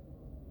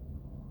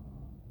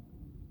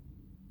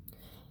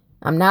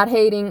 I'm not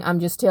hating. I'm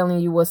just telling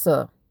you what's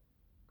up.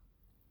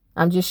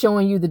 I'm just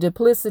showing you the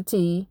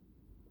duplicity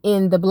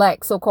in the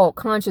black so-called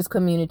conscious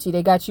community.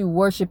 They got you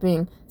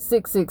worshiping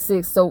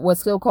 666, so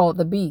what's still called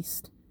the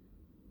beast.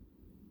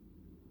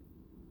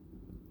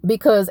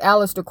 Because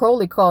Aleister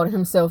Crowley called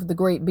himself the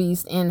great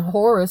beast, and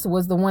Horus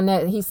was the one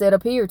that he said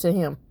appeared to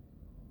him.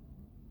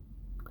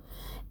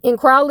 In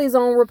Crowley's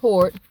own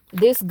report,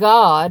 this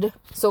god,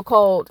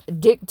 so-called,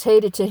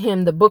 dictated to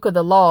him the book of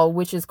the law,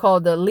 which is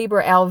called the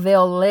Liber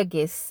Alvel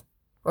Legis,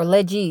 or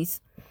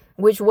Legis,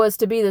 which was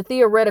to be the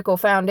theoretical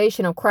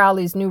foundation of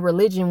Crowley's new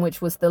religion,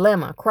 which was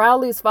Thelema.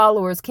 Crowley's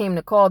followers came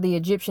to call the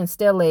Egyptian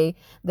stele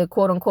the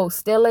quote-unquote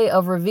stele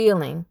of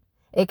revealing,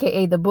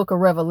 aka the book of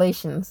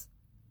Revelations.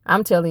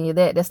 I'm telling you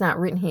that. That's not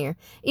written here.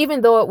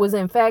 Even though it was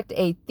in fact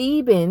a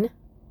Theban,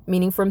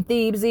 meaning from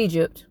Thebes,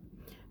 Egypt,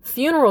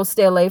 funeral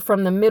stele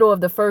from the middle of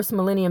the first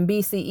millennium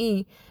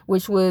BCE,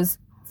 which was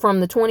from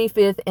the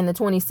 25th and the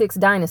 26th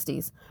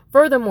dynasties.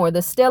 Furthermore,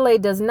 the stele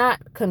does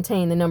not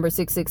contain the number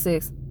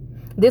 666.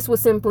 This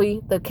was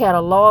simply the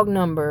catalog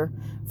number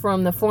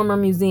from the former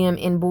museum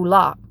in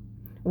Bulaq,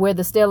 where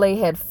the stele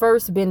had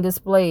first been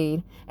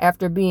displayed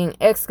after being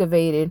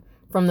excavated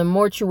from the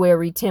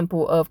mortuary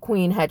temple of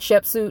Queen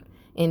Hatshepsut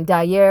in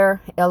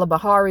Deir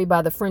el-Bahari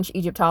by the French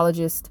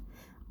Egyptologist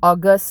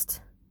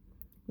Auguste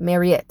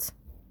Mariette.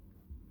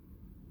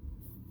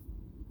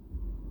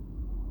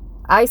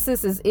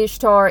 Isis is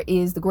Ishtar,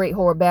 is the Great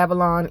Whore of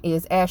Babylon,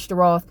 is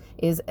Ashtaroth,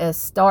 is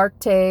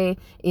Astarte,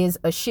 is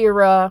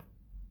Asherah,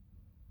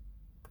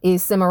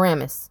 is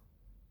Semiramis.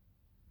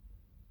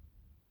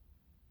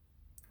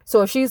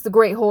 So if she's the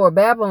Great Whore of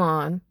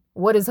Babylon,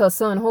 what is her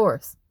son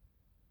Horus?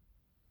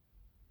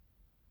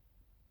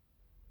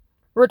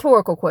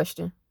 Rhetorical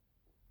question.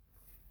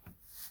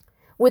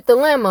 With the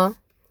lemma,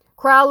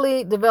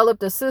 Crowley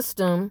developed a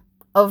system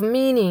of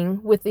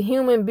meaning with the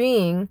human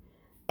being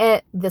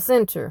at the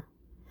center,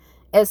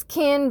 as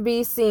can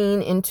be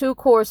seen in two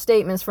core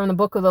statements from the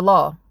Book of the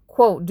Law.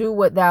 Quote, do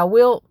what thou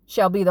wilt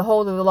shall be the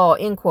whole of the law,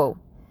 end quote.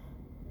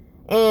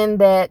 And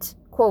that,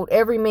 quote,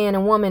 every man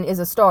and woman is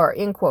a star,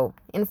 end quote.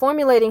 In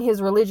formulating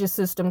his religious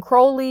system,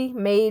 Crowley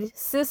made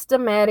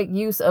systematic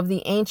use of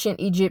the ancient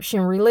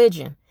Egyptian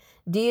religion.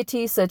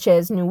 Deities such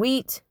as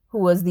Nuit, who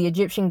was the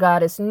Egyptian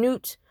goddess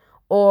Nut,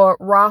 or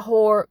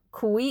Rahor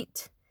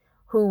Kuit,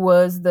 who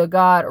was the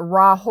god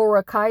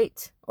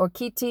Rahorakite, or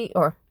Kiti,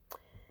 or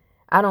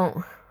I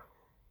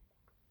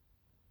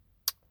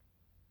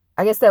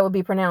guess that would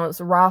be pronounced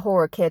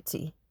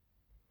Rahoraketi,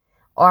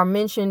 are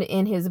mentioned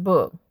in his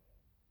book.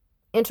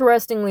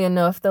 Interestingly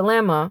enough, the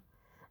lemma,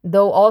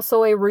 though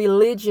also a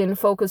religion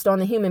focused on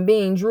the human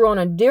being, drew on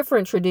a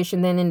different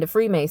tradition than in the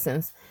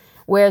Freemasons.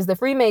 Whereas the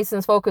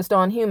Freemasons focused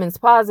on humans'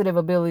 positive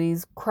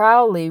abilities,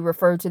 Crowley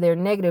referred to their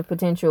negative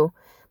potential,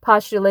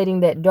 postulating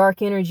that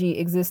dark energy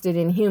existed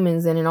in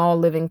humans and in all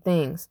living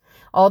things.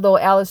 Although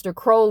Aleister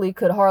Crowley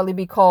could hardly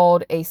be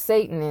called a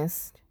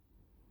Satanist,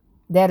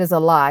 that is a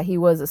lie. He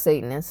was a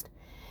Satanist.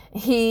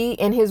 He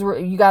and his,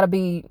 you got to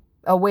be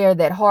aware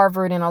that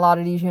Harvard and a lot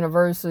of these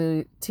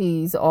universities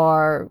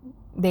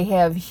they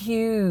have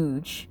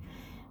huge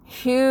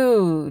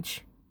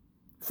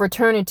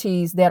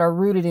fraternities that are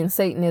rooted in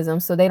Satanism,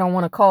 so they don't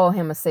want to call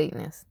him a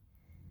Satanist.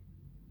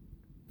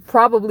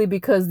 Probably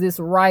because this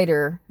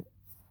writer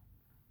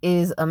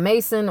is a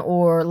Mason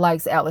or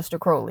likes Aleister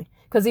Crowley,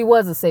 because he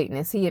was a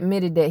Satanist. He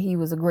admitted that he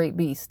was a great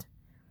beast.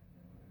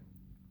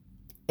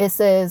 It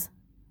says,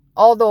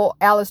 although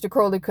Aleister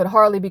Crowley could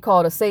hardly be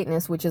called a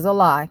Satanist, which is a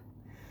lie,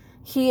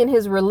 he and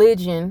his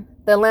religion,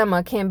 the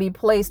lemma, can be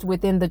placed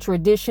within the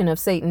tradition of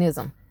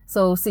Satanism.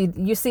 So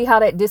you see how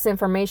that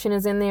disinformation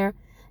is in there?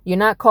 You're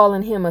not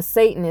calling him a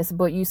Satanist,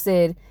 but you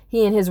said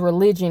he and his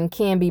religion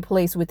can be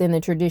placed within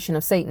the tradition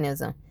of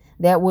Satanism.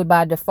 That would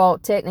by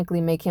default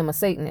technically make him a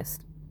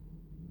Satanist.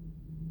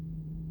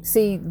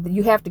 See,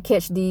 you have to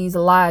catch these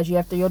lies.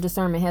 Your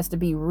discernment has to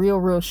be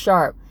real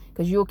sharp,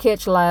 because you'll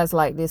catch lies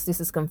like this. This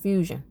is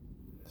confusion.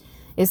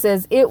 It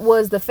says, it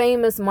was the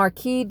famous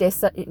Marquis de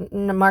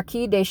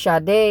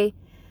Sade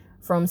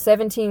from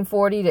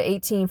 1740 to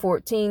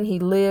 1814. He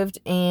lived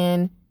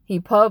and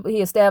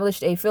he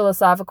established a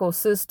philosophical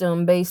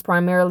system based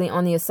primarily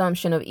on the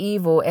assumption of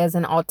evil as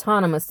an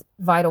autonomous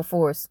vital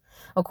force.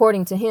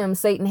 According to him,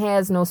 Satan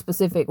has no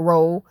specific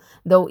role,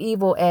 though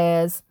evil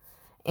as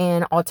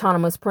an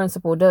autonomous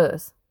principle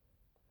does.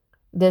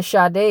 De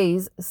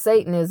Sade's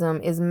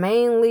Satanism is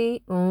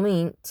mainly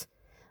linked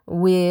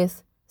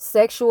with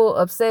sexual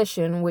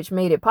obsession, which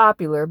made it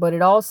popular, but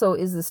it also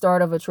is the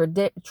start of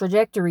a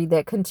trajectory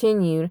that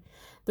continued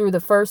through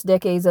the first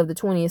decades of the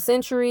 20th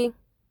century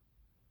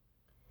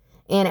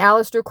and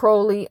Aleister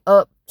Crowley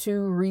up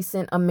to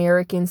recent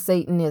American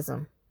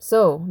Satanism.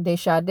 So, De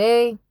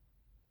Sade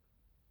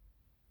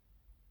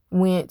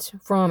went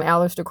from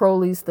Aleister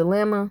Crowley's The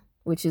Lemma,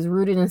 which is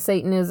rooted in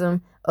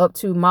Satanism, up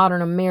to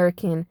modern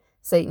American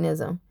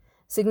Satanism.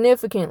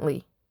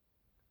 Significantly,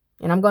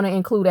 and I'm going to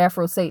include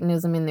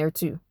Afro-Satanism in there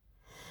too.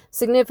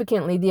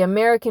 Significantly, the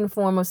American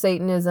form of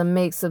Satanism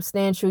makes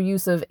substantial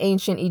use of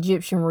ancient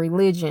Egyptian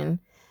religion,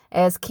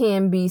 as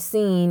can be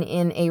seen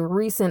in a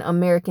recent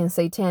American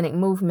satanic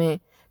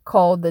movement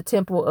called the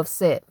Temple of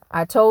Set.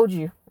 I told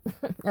you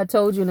in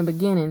the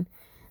beginning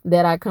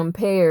that I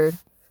compared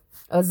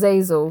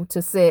Azazel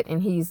to Set,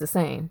 and he's the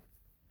same.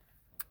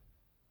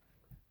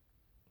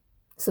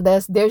 So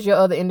there's your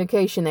other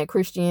indication that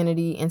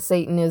Christianity and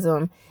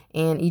Satanism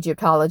and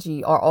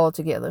Egyptology are all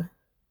together.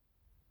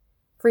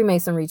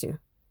 Freemasonry too.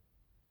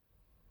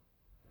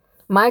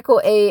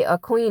 Michael A.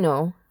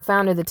 Aquino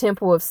founded the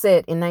Temple of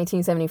Set in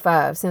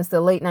 1975. Since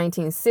the late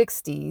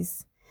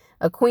 1960s,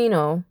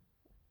 Aquino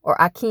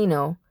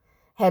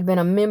had been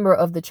a member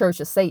of the Church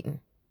of Satan,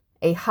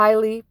 a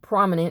highly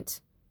prominent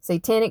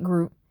satanic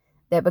group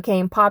that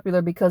became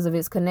popular because of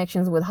its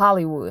connections with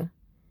Hollywood,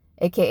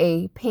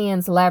 aka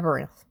Pan's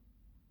Labyrinth.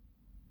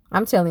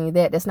 I'm telling you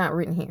that's not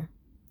written here.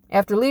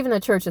 After leaving the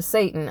Church of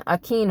Satan,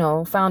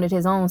 Aquino founded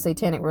his own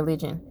satanic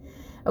religion.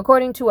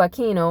 According to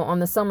Aquino, on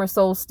the summer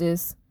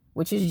solstice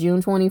which is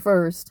June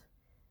 21st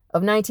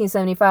of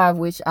 1975,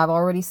 which I've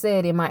already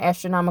said in my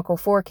astronomical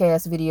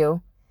forecast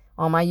video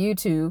on my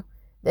YouTube,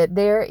 that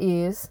there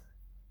is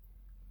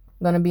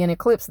going to be an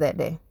eclipse that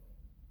day.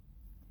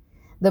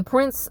 The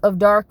Prince of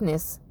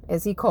Darkness,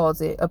 as he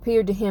calls it,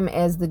 appeared to him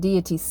as the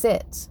deity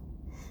Set,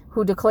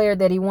 who declared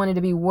that he wanted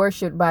to be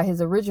worshipped by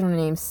his original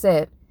name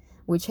Set,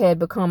 which had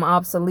become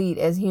obsolete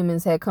as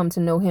humans had come to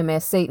know him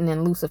as Satan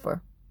and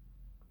Lucifer.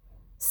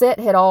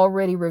 Set had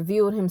already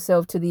revealed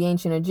himself to the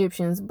ancient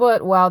Egyptians,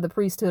 but while the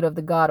priesthood of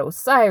the god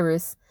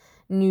Osiris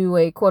knew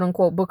a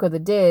quote-unquote book of the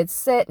dead,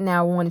 Set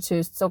now wanted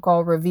to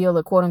so-called reveal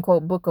a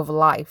quote-unquote book of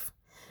life.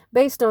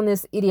 Based on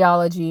this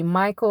ideology,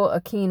 Michael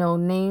Aquino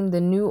named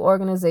the new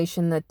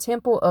organization the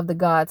Temple of the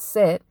God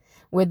Set,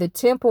 where the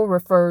temple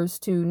refers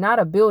to not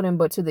a building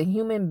but to the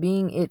human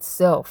being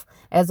itself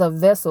as a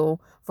vessel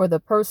for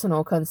the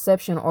personal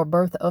conception or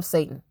birth of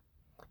Satan.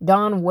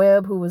 Don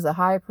Webb, who was a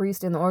high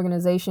priest in the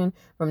organization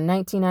from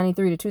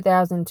 1993 to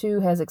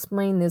 2002, has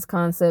explained this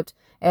concept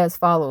as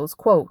follows,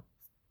 quote,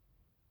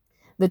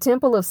 "The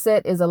Temple of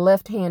Set is a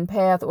left-hand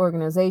path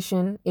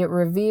organization. It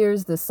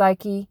reveres the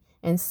psyche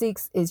and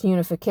seeks its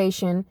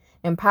unification,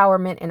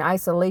 empowerment, and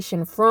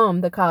isolation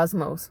from the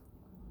cosmos,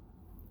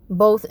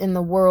 both in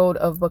the world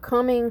of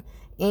becoming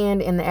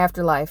and in the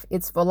afterlife.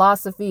 Its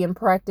philosophy and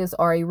practice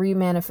are a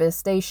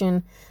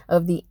remanifestation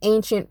of the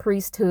ancient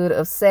priesthood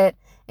of Set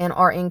and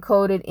are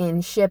encoded in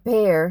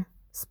Xeper,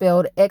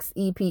 spelled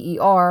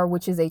Xeper,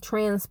 which is a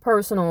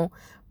transpersonal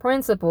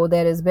principle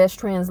that is best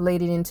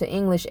translated into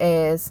English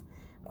as,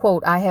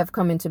 quote, I have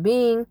come into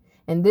being,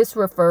 and this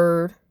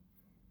referred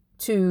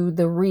to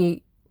the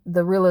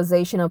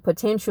realization of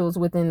potentials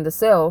within the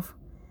self,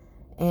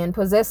 and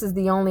possesses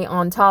the only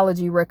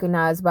ontology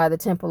recognized by the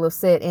Temple of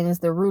Set and is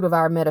the root of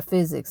our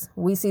metaphysics.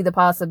 We see the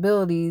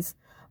possibilities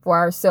for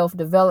our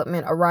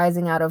self-development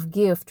arising out of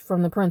gift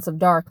from the Prince of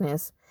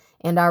Darkness,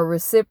 and our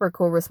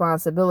reciprocal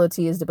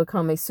responsibility is to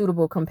become a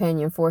suitable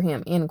companion for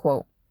him," end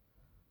quote.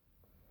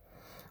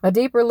 A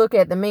deeper look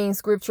at the main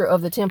scripture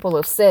of the Temple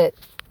of Set,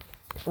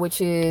 which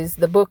is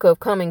the book of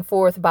Coming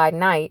Forth by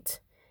Night,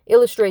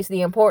 illustrates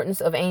the importance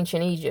of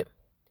ancient Egypt.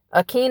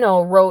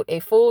 Aquino wrote a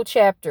full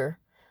chapter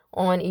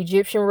on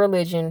Egyptian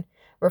religion,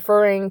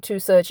 referring to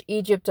such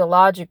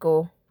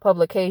Egyptological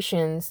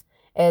publications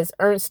as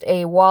Ernst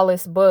A.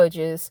 Wallace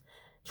Budge's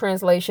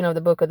translation of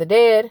the Book of the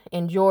Dead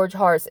and George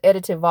Hart's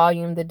edited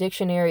volume, The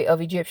Dictionary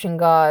of Egyptian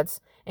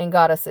Gods and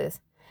Goddesses,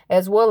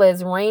 as well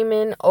as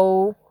Raymond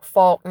O.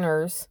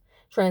 Faulkner's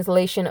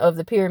translation of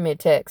the Pyramid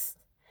Texts.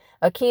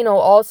 Aquino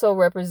also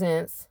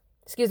presents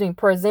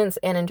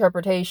an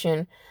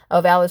interpretation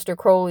of Aleister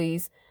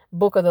Crowley's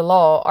Book of the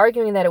Law,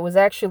 arguing that it was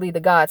actually the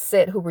god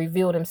Set who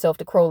revealed himself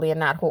to Crowley and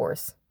not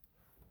Horus.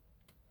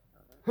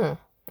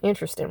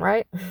 Interesting,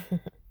 right?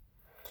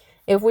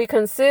 If we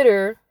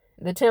consider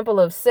the Temple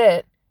of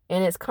Set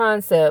and its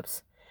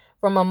concepts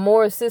from a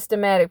more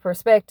systematic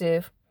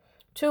perspective,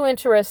 two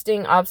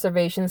interesting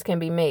observations can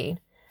be made.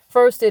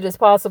 First, it is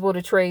possible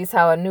to trace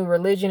how a new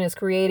religion is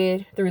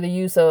created through the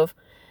use of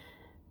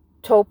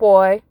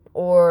topoi,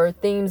 or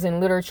themes in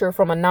literature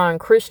from a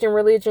non-Christian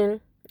religion.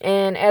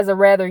 And as a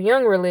rather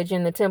young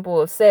religion, the Temple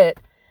of Set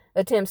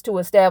attempts to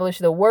establish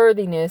the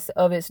worthiness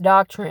of its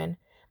doctrine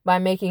by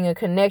making a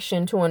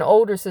connection to an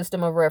older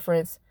system of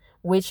reference,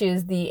 which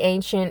is the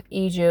ancient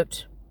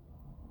Egypt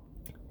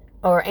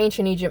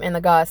and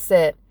the god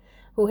Set,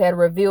 who had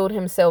revealed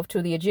himself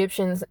to the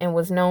Egyptians and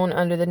was known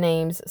under the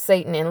names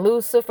Satan and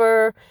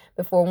Lucifer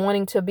before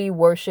wanting to be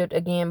worshipped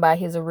again by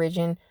his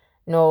original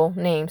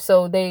name.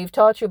 So they've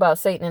taught you about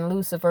Satan and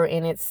Lucifer,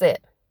 and it's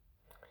Set.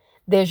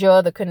 There's your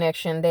other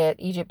connection, that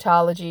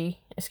Egyptian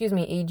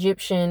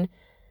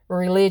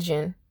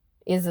religion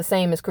is the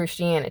same as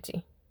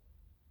Christianity.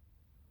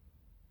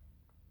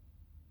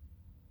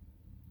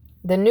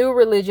 The new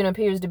religion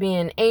appears to be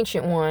an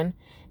ancient one,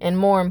 and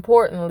more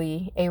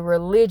importantly, a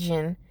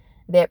religion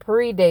that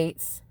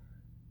predates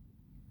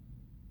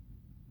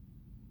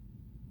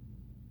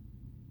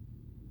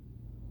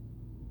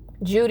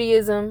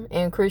Judaism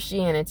and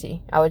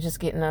Christianity. I was just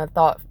getting a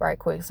thought right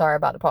quick. Sorry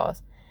about the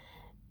pause.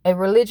 A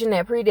religion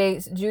that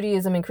predates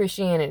Judaism and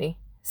Christianity.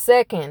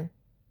 Second,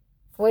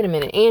 wait a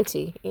minute,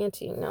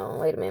 no,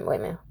 wait a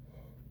minute.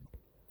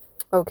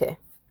 Okay,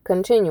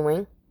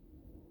 continuing.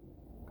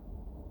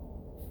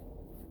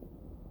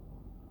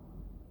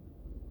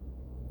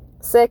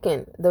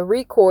 Second, the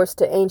recourse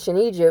to ancient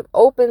Egypt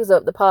opens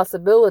up the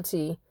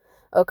possibility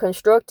of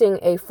constructing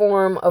a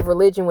form of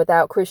religion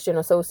without Christian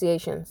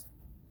associations.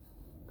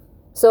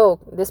 So,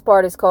 this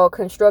part is called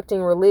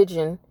Constructing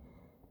Religion,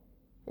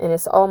 and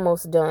it's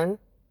almost done.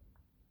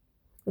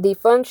 The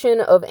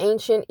function of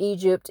ancient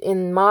Egypt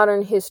in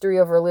modern history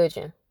of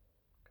religion.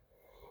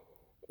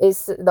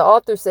 The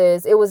author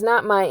says, it was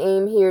not my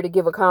aim here to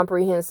give a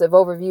comprehensive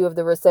overview of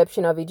the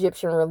reception of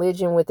Egyptian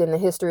religion within the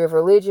history of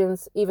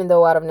religions, even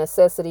though out of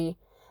necessity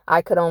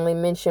I could only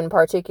mention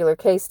particular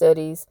case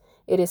studies.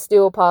 It is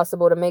still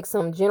possible to make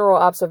some general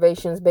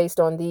observations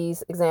based on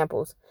these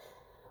examples.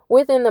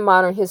 Within the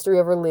modern history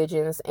of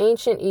religions,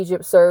 ancient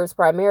Egypt serves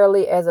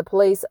primarily as a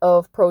place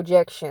of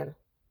projection.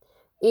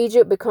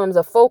 Egypt becomes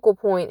a focal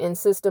point in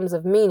systems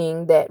of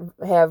meaning that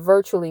have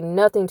virtually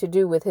nothing to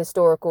do with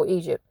historical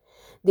Egypt.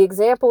 The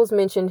examples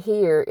mentioned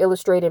here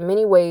illustrate in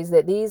many ways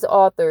that these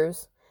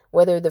authors,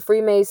 whether the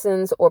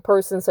Freemasons or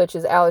persons such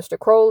as Aleister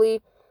Crowley,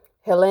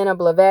 Helena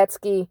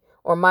Blavatsky,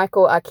 or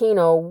Michael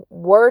Aquino,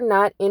 were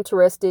not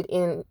interested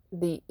in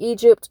the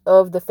Egypt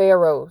of the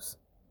pharaohs.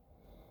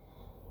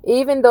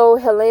 Even though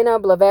Helena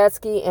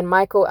Blavatsky and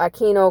Michael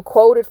Aquino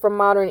quoted from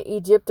modern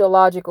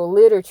Egyptological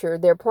literature,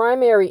 their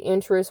primary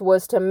interest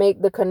was to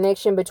make the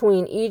connection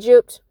between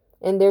Egypt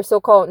and their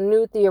so-called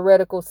new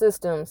theoretical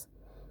systems.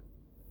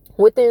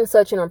 Within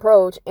such an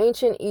approach,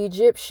 ancient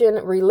Egyptian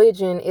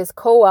religion is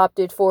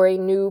co-opted for a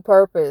new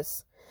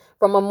purpose.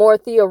 From a more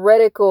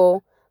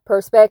theoretical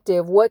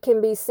perspective, what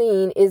can be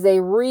seen is a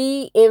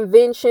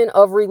reinvention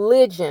of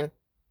religion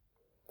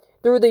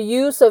through the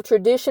use of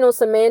traditional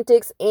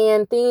semantics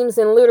and themes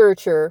in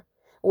literature,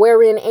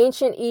 wherein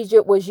ancient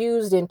Egypt was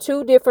used in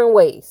two different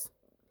ways.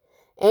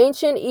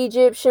 Ancient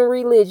Egyptian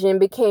religion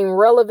became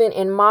relevant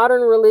in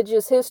modern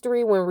religious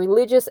history when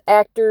religious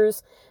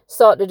actors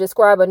sought to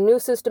describe a new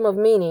system of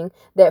meaning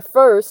that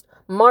first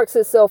marks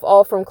itself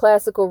off from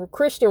classical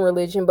Christian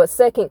religion, but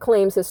second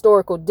claims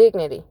historical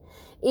dignity.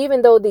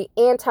 Even though the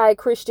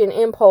anti-Christian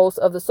impulse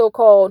of the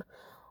so-called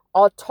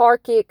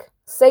autarkic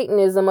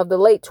Satanism of the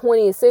late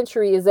 20th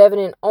century is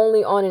evident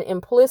only on an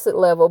implicit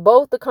level,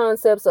 both the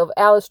concepts of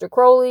Aleister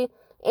Crowley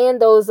and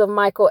those of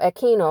Michael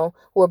Aquino,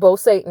 who are both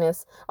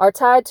Satanists, are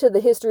tied to the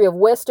history of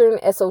Western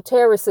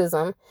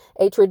esotericism,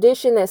 a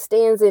tradition that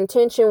stands in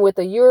tension with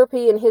the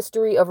European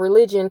history of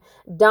religion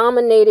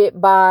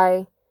dominated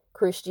by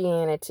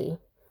Christianity.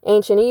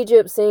 Ancient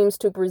Egypt seems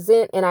to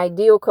present an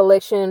ideal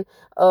collection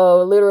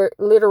of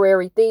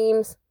literary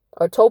themes,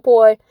 or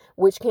topoi,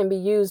 which can be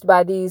used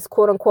by these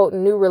quote-unquote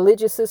new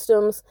religious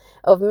systems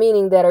of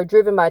meaning that are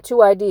driven by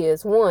two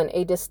ideas. One,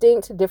 a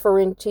distinct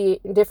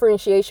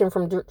differentiation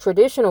from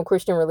traditional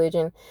Christian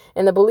religion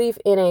and the belief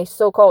in a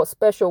so-called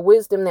special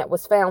wisdom that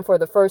was found for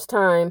the first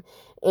time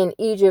in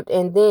Egypt,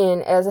 and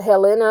then, as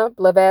Helena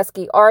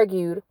Blavatsky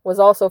argued, was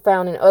also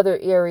found in other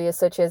areas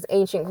such as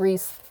ancient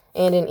Greece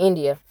and in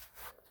India.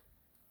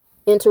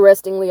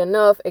 Interestingly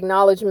enough,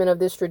 acknowledgement of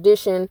this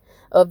tradition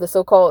of the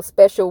so-called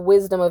special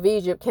wisdom of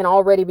Egypt can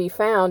already be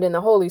found in the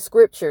Holy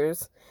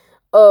Scriptures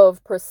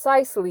of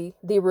precisely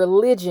the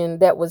religion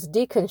that was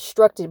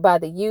deconstructed by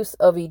the use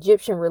of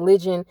Egyptian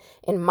religion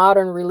in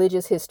modern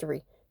religious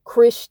history,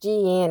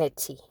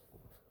 Christianity.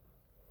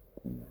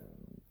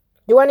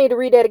 Do I need to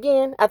read that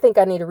again? I think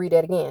I need to read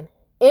that again.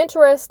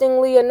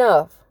 Interestingly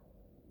enough,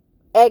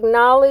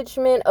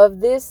 acknowledgement of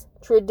this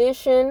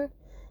tradition,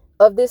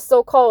 of this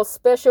so-called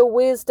special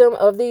wisdom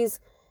of these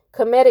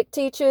Kemetic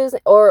teachers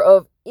or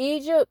of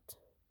Egypt,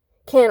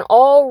 can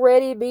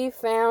already be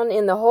found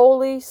in the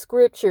Holy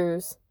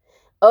Scriptures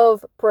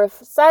of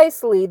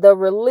precisely the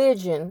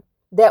religion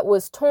that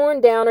was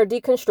torn down or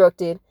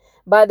deconstructed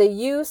by the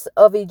use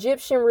of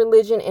Egyptian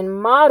religion in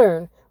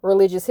modern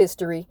religious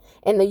history.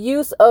 And the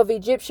use of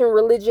Egyptian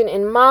religion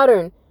in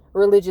modern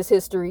religious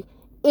history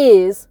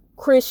is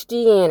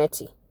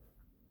Christianity.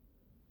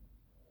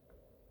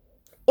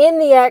 In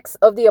the Acts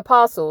of the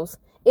Apostles,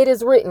 it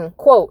is written,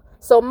 quote,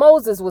 "So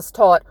Moses was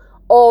taught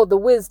all the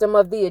wisdom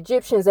of the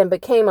Egyptians and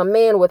became a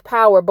man with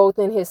power both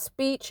in his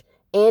speech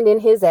and in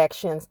his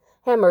actions."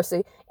 Have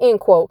mercy. End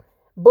quote.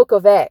 Book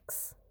of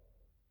Acts,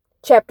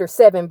 chapter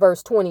 7,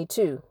 verse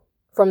 22,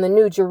 from the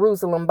New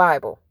Jerusalem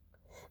Bible.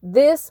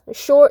 This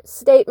short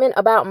statement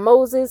about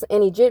Moses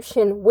and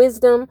Egyptian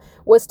wisdom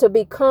was to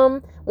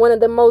become one of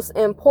the most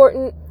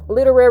important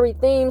literary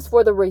themes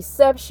for the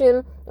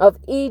reception of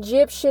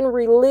Egyptian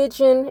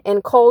religion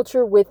and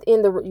culture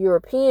within the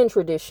European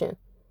tradition,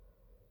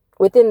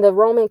 within the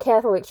Roman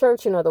Catholic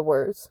Church, in other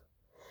words.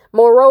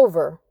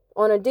 Moreover,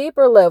 on a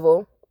deeper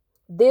level,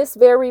 this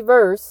very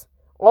verse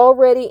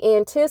already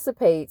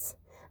anticipates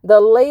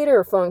the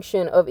later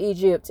function of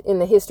Egypt in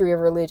the history of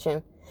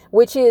religion,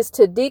 which is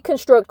to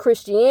deconstruct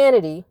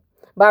Christianity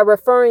by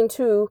referring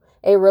to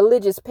a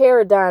religious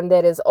paradigm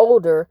that is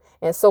older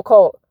and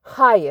so-called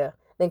higher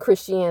than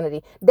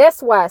Christianity.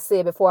 That's why I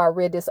said before I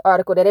read this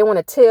article that they want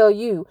to tell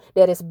you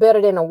that it's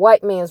better than a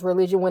white man's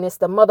religion when it's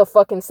the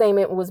motherfucking same.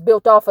 It was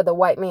built off of the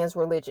white man's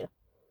religion.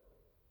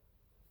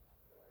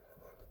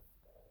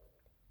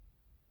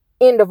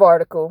 End of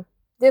article.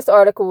 This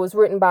article was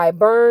written by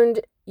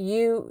Bernd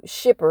U.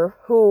 Schipper,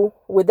 who,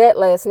 with that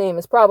last name,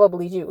 is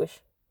probably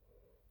Jewish.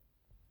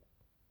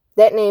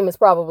 That name is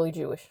probably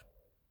Jewish.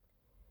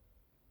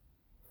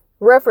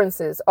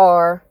 References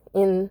are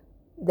in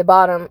the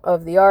bottom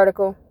of the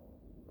article.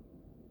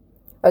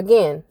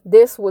 Again,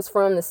 this was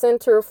from the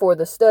Center for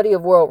the Study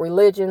of World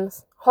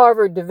Religions,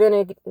 Harvard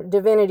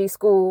Divinity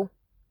School,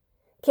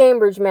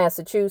 Cambridge,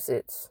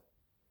 Massachusetts.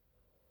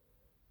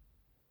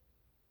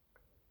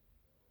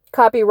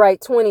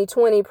 Copyright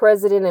 2020,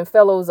 President and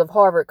Fellows of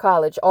Harvard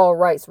College, all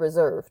rights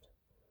reserved.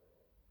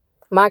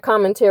 My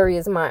commentary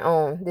is my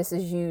own. This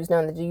is used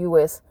under the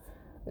U.S.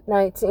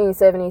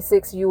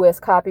 1976 U.S.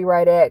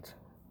 Copyright Act,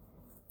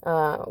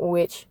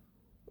 which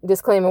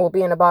disclaimer will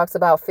be in the box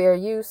about fair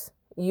use.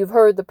 You've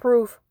heard the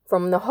proof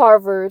from the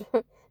Harvard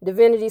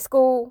Divinity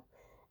School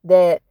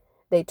that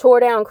they tore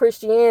down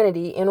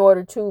Christianity in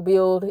order to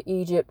build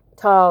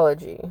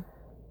Egyptology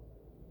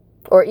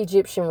or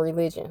Egyptian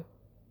religion.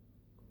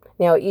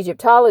 Now,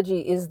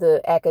 Egyptology is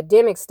the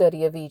academic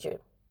study of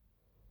Egypt.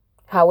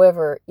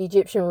 However,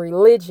 Egyptian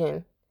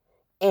religion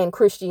and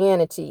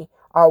Christianity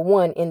are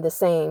one in the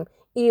same,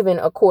 even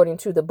according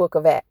to the book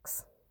of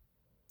Acts.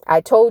 I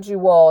told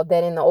you all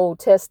that in the Old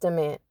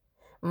Testament,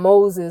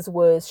 Moses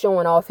was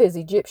showing off his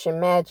Egyptian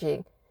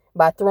magic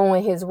by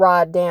throwing his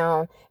rod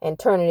down and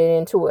turning it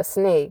into a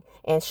snake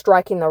and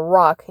striking the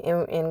rock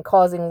and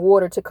causing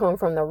water to come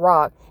from the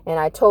rock. And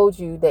I told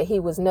you that he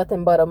was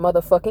nothing but a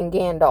motherfucking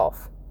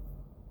Gandalf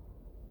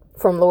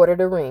from Lord of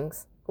the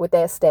Rings with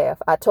that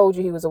staff. I told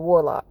you he was a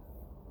warlock.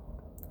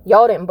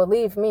 Y'all didn't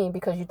believe me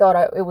because you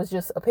thought it was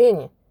just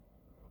opinion.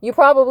 You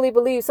probably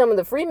believe some of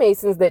the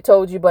Freemasons that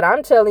told you, but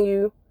I'm telling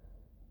you,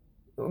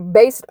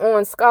 based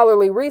on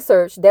scholarly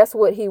research, that's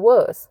what he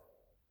was.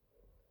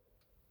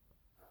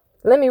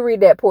 Let me read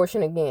that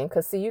portion again,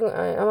 because see,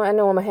 I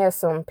know I'm going to have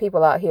some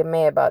people out here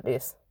mad about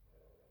this.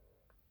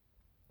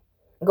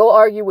 Go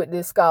argue with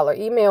this scholar.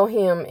 Email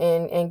him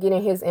and get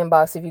in his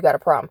inbox if you got a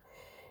problem.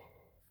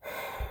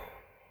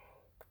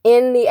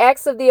 In the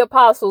Acts of the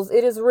Apostles,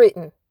 it is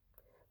written,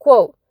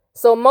 quote,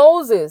 "So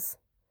Moses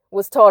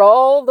was taught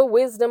all the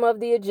wisdom of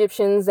the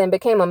Egyptians and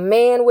became a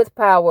man with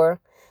power,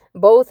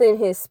 both in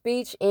his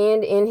speech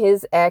and in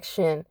his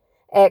action."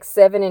 Acts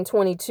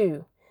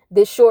 7:22.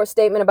 This short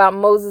statement about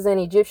Moses and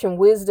Egyptian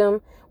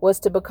wisdom was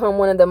to become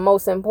one of the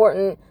most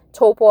important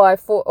topoi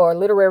or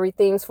literary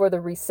themes for the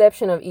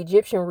reception of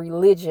Egyptian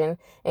religion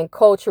and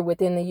culture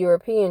within the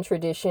European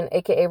tradition,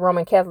 aka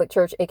Roman Catholic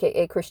Church,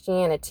 aka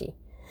Christianity.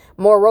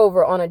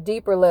 Moreover, on a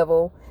deeper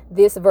level,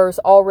 this verse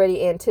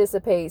already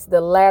anticipates the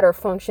latter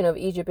function of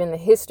Egypt in the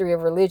history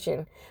of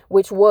religion,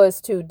 which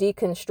was to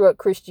deconstruct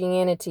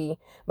Christianity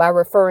by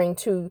referring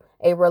to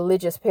a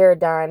religious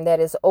paradigm that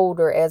is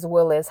older as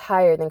well as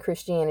higher than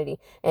Christianity.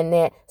 And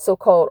that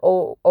so-called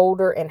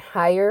older and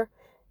higher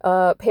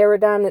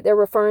paradigm that they're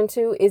referring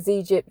to is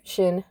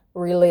Egyptian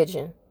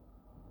religion,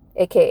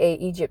 aka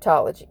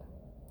Egyptology.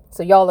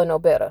 So y'all will know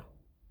better.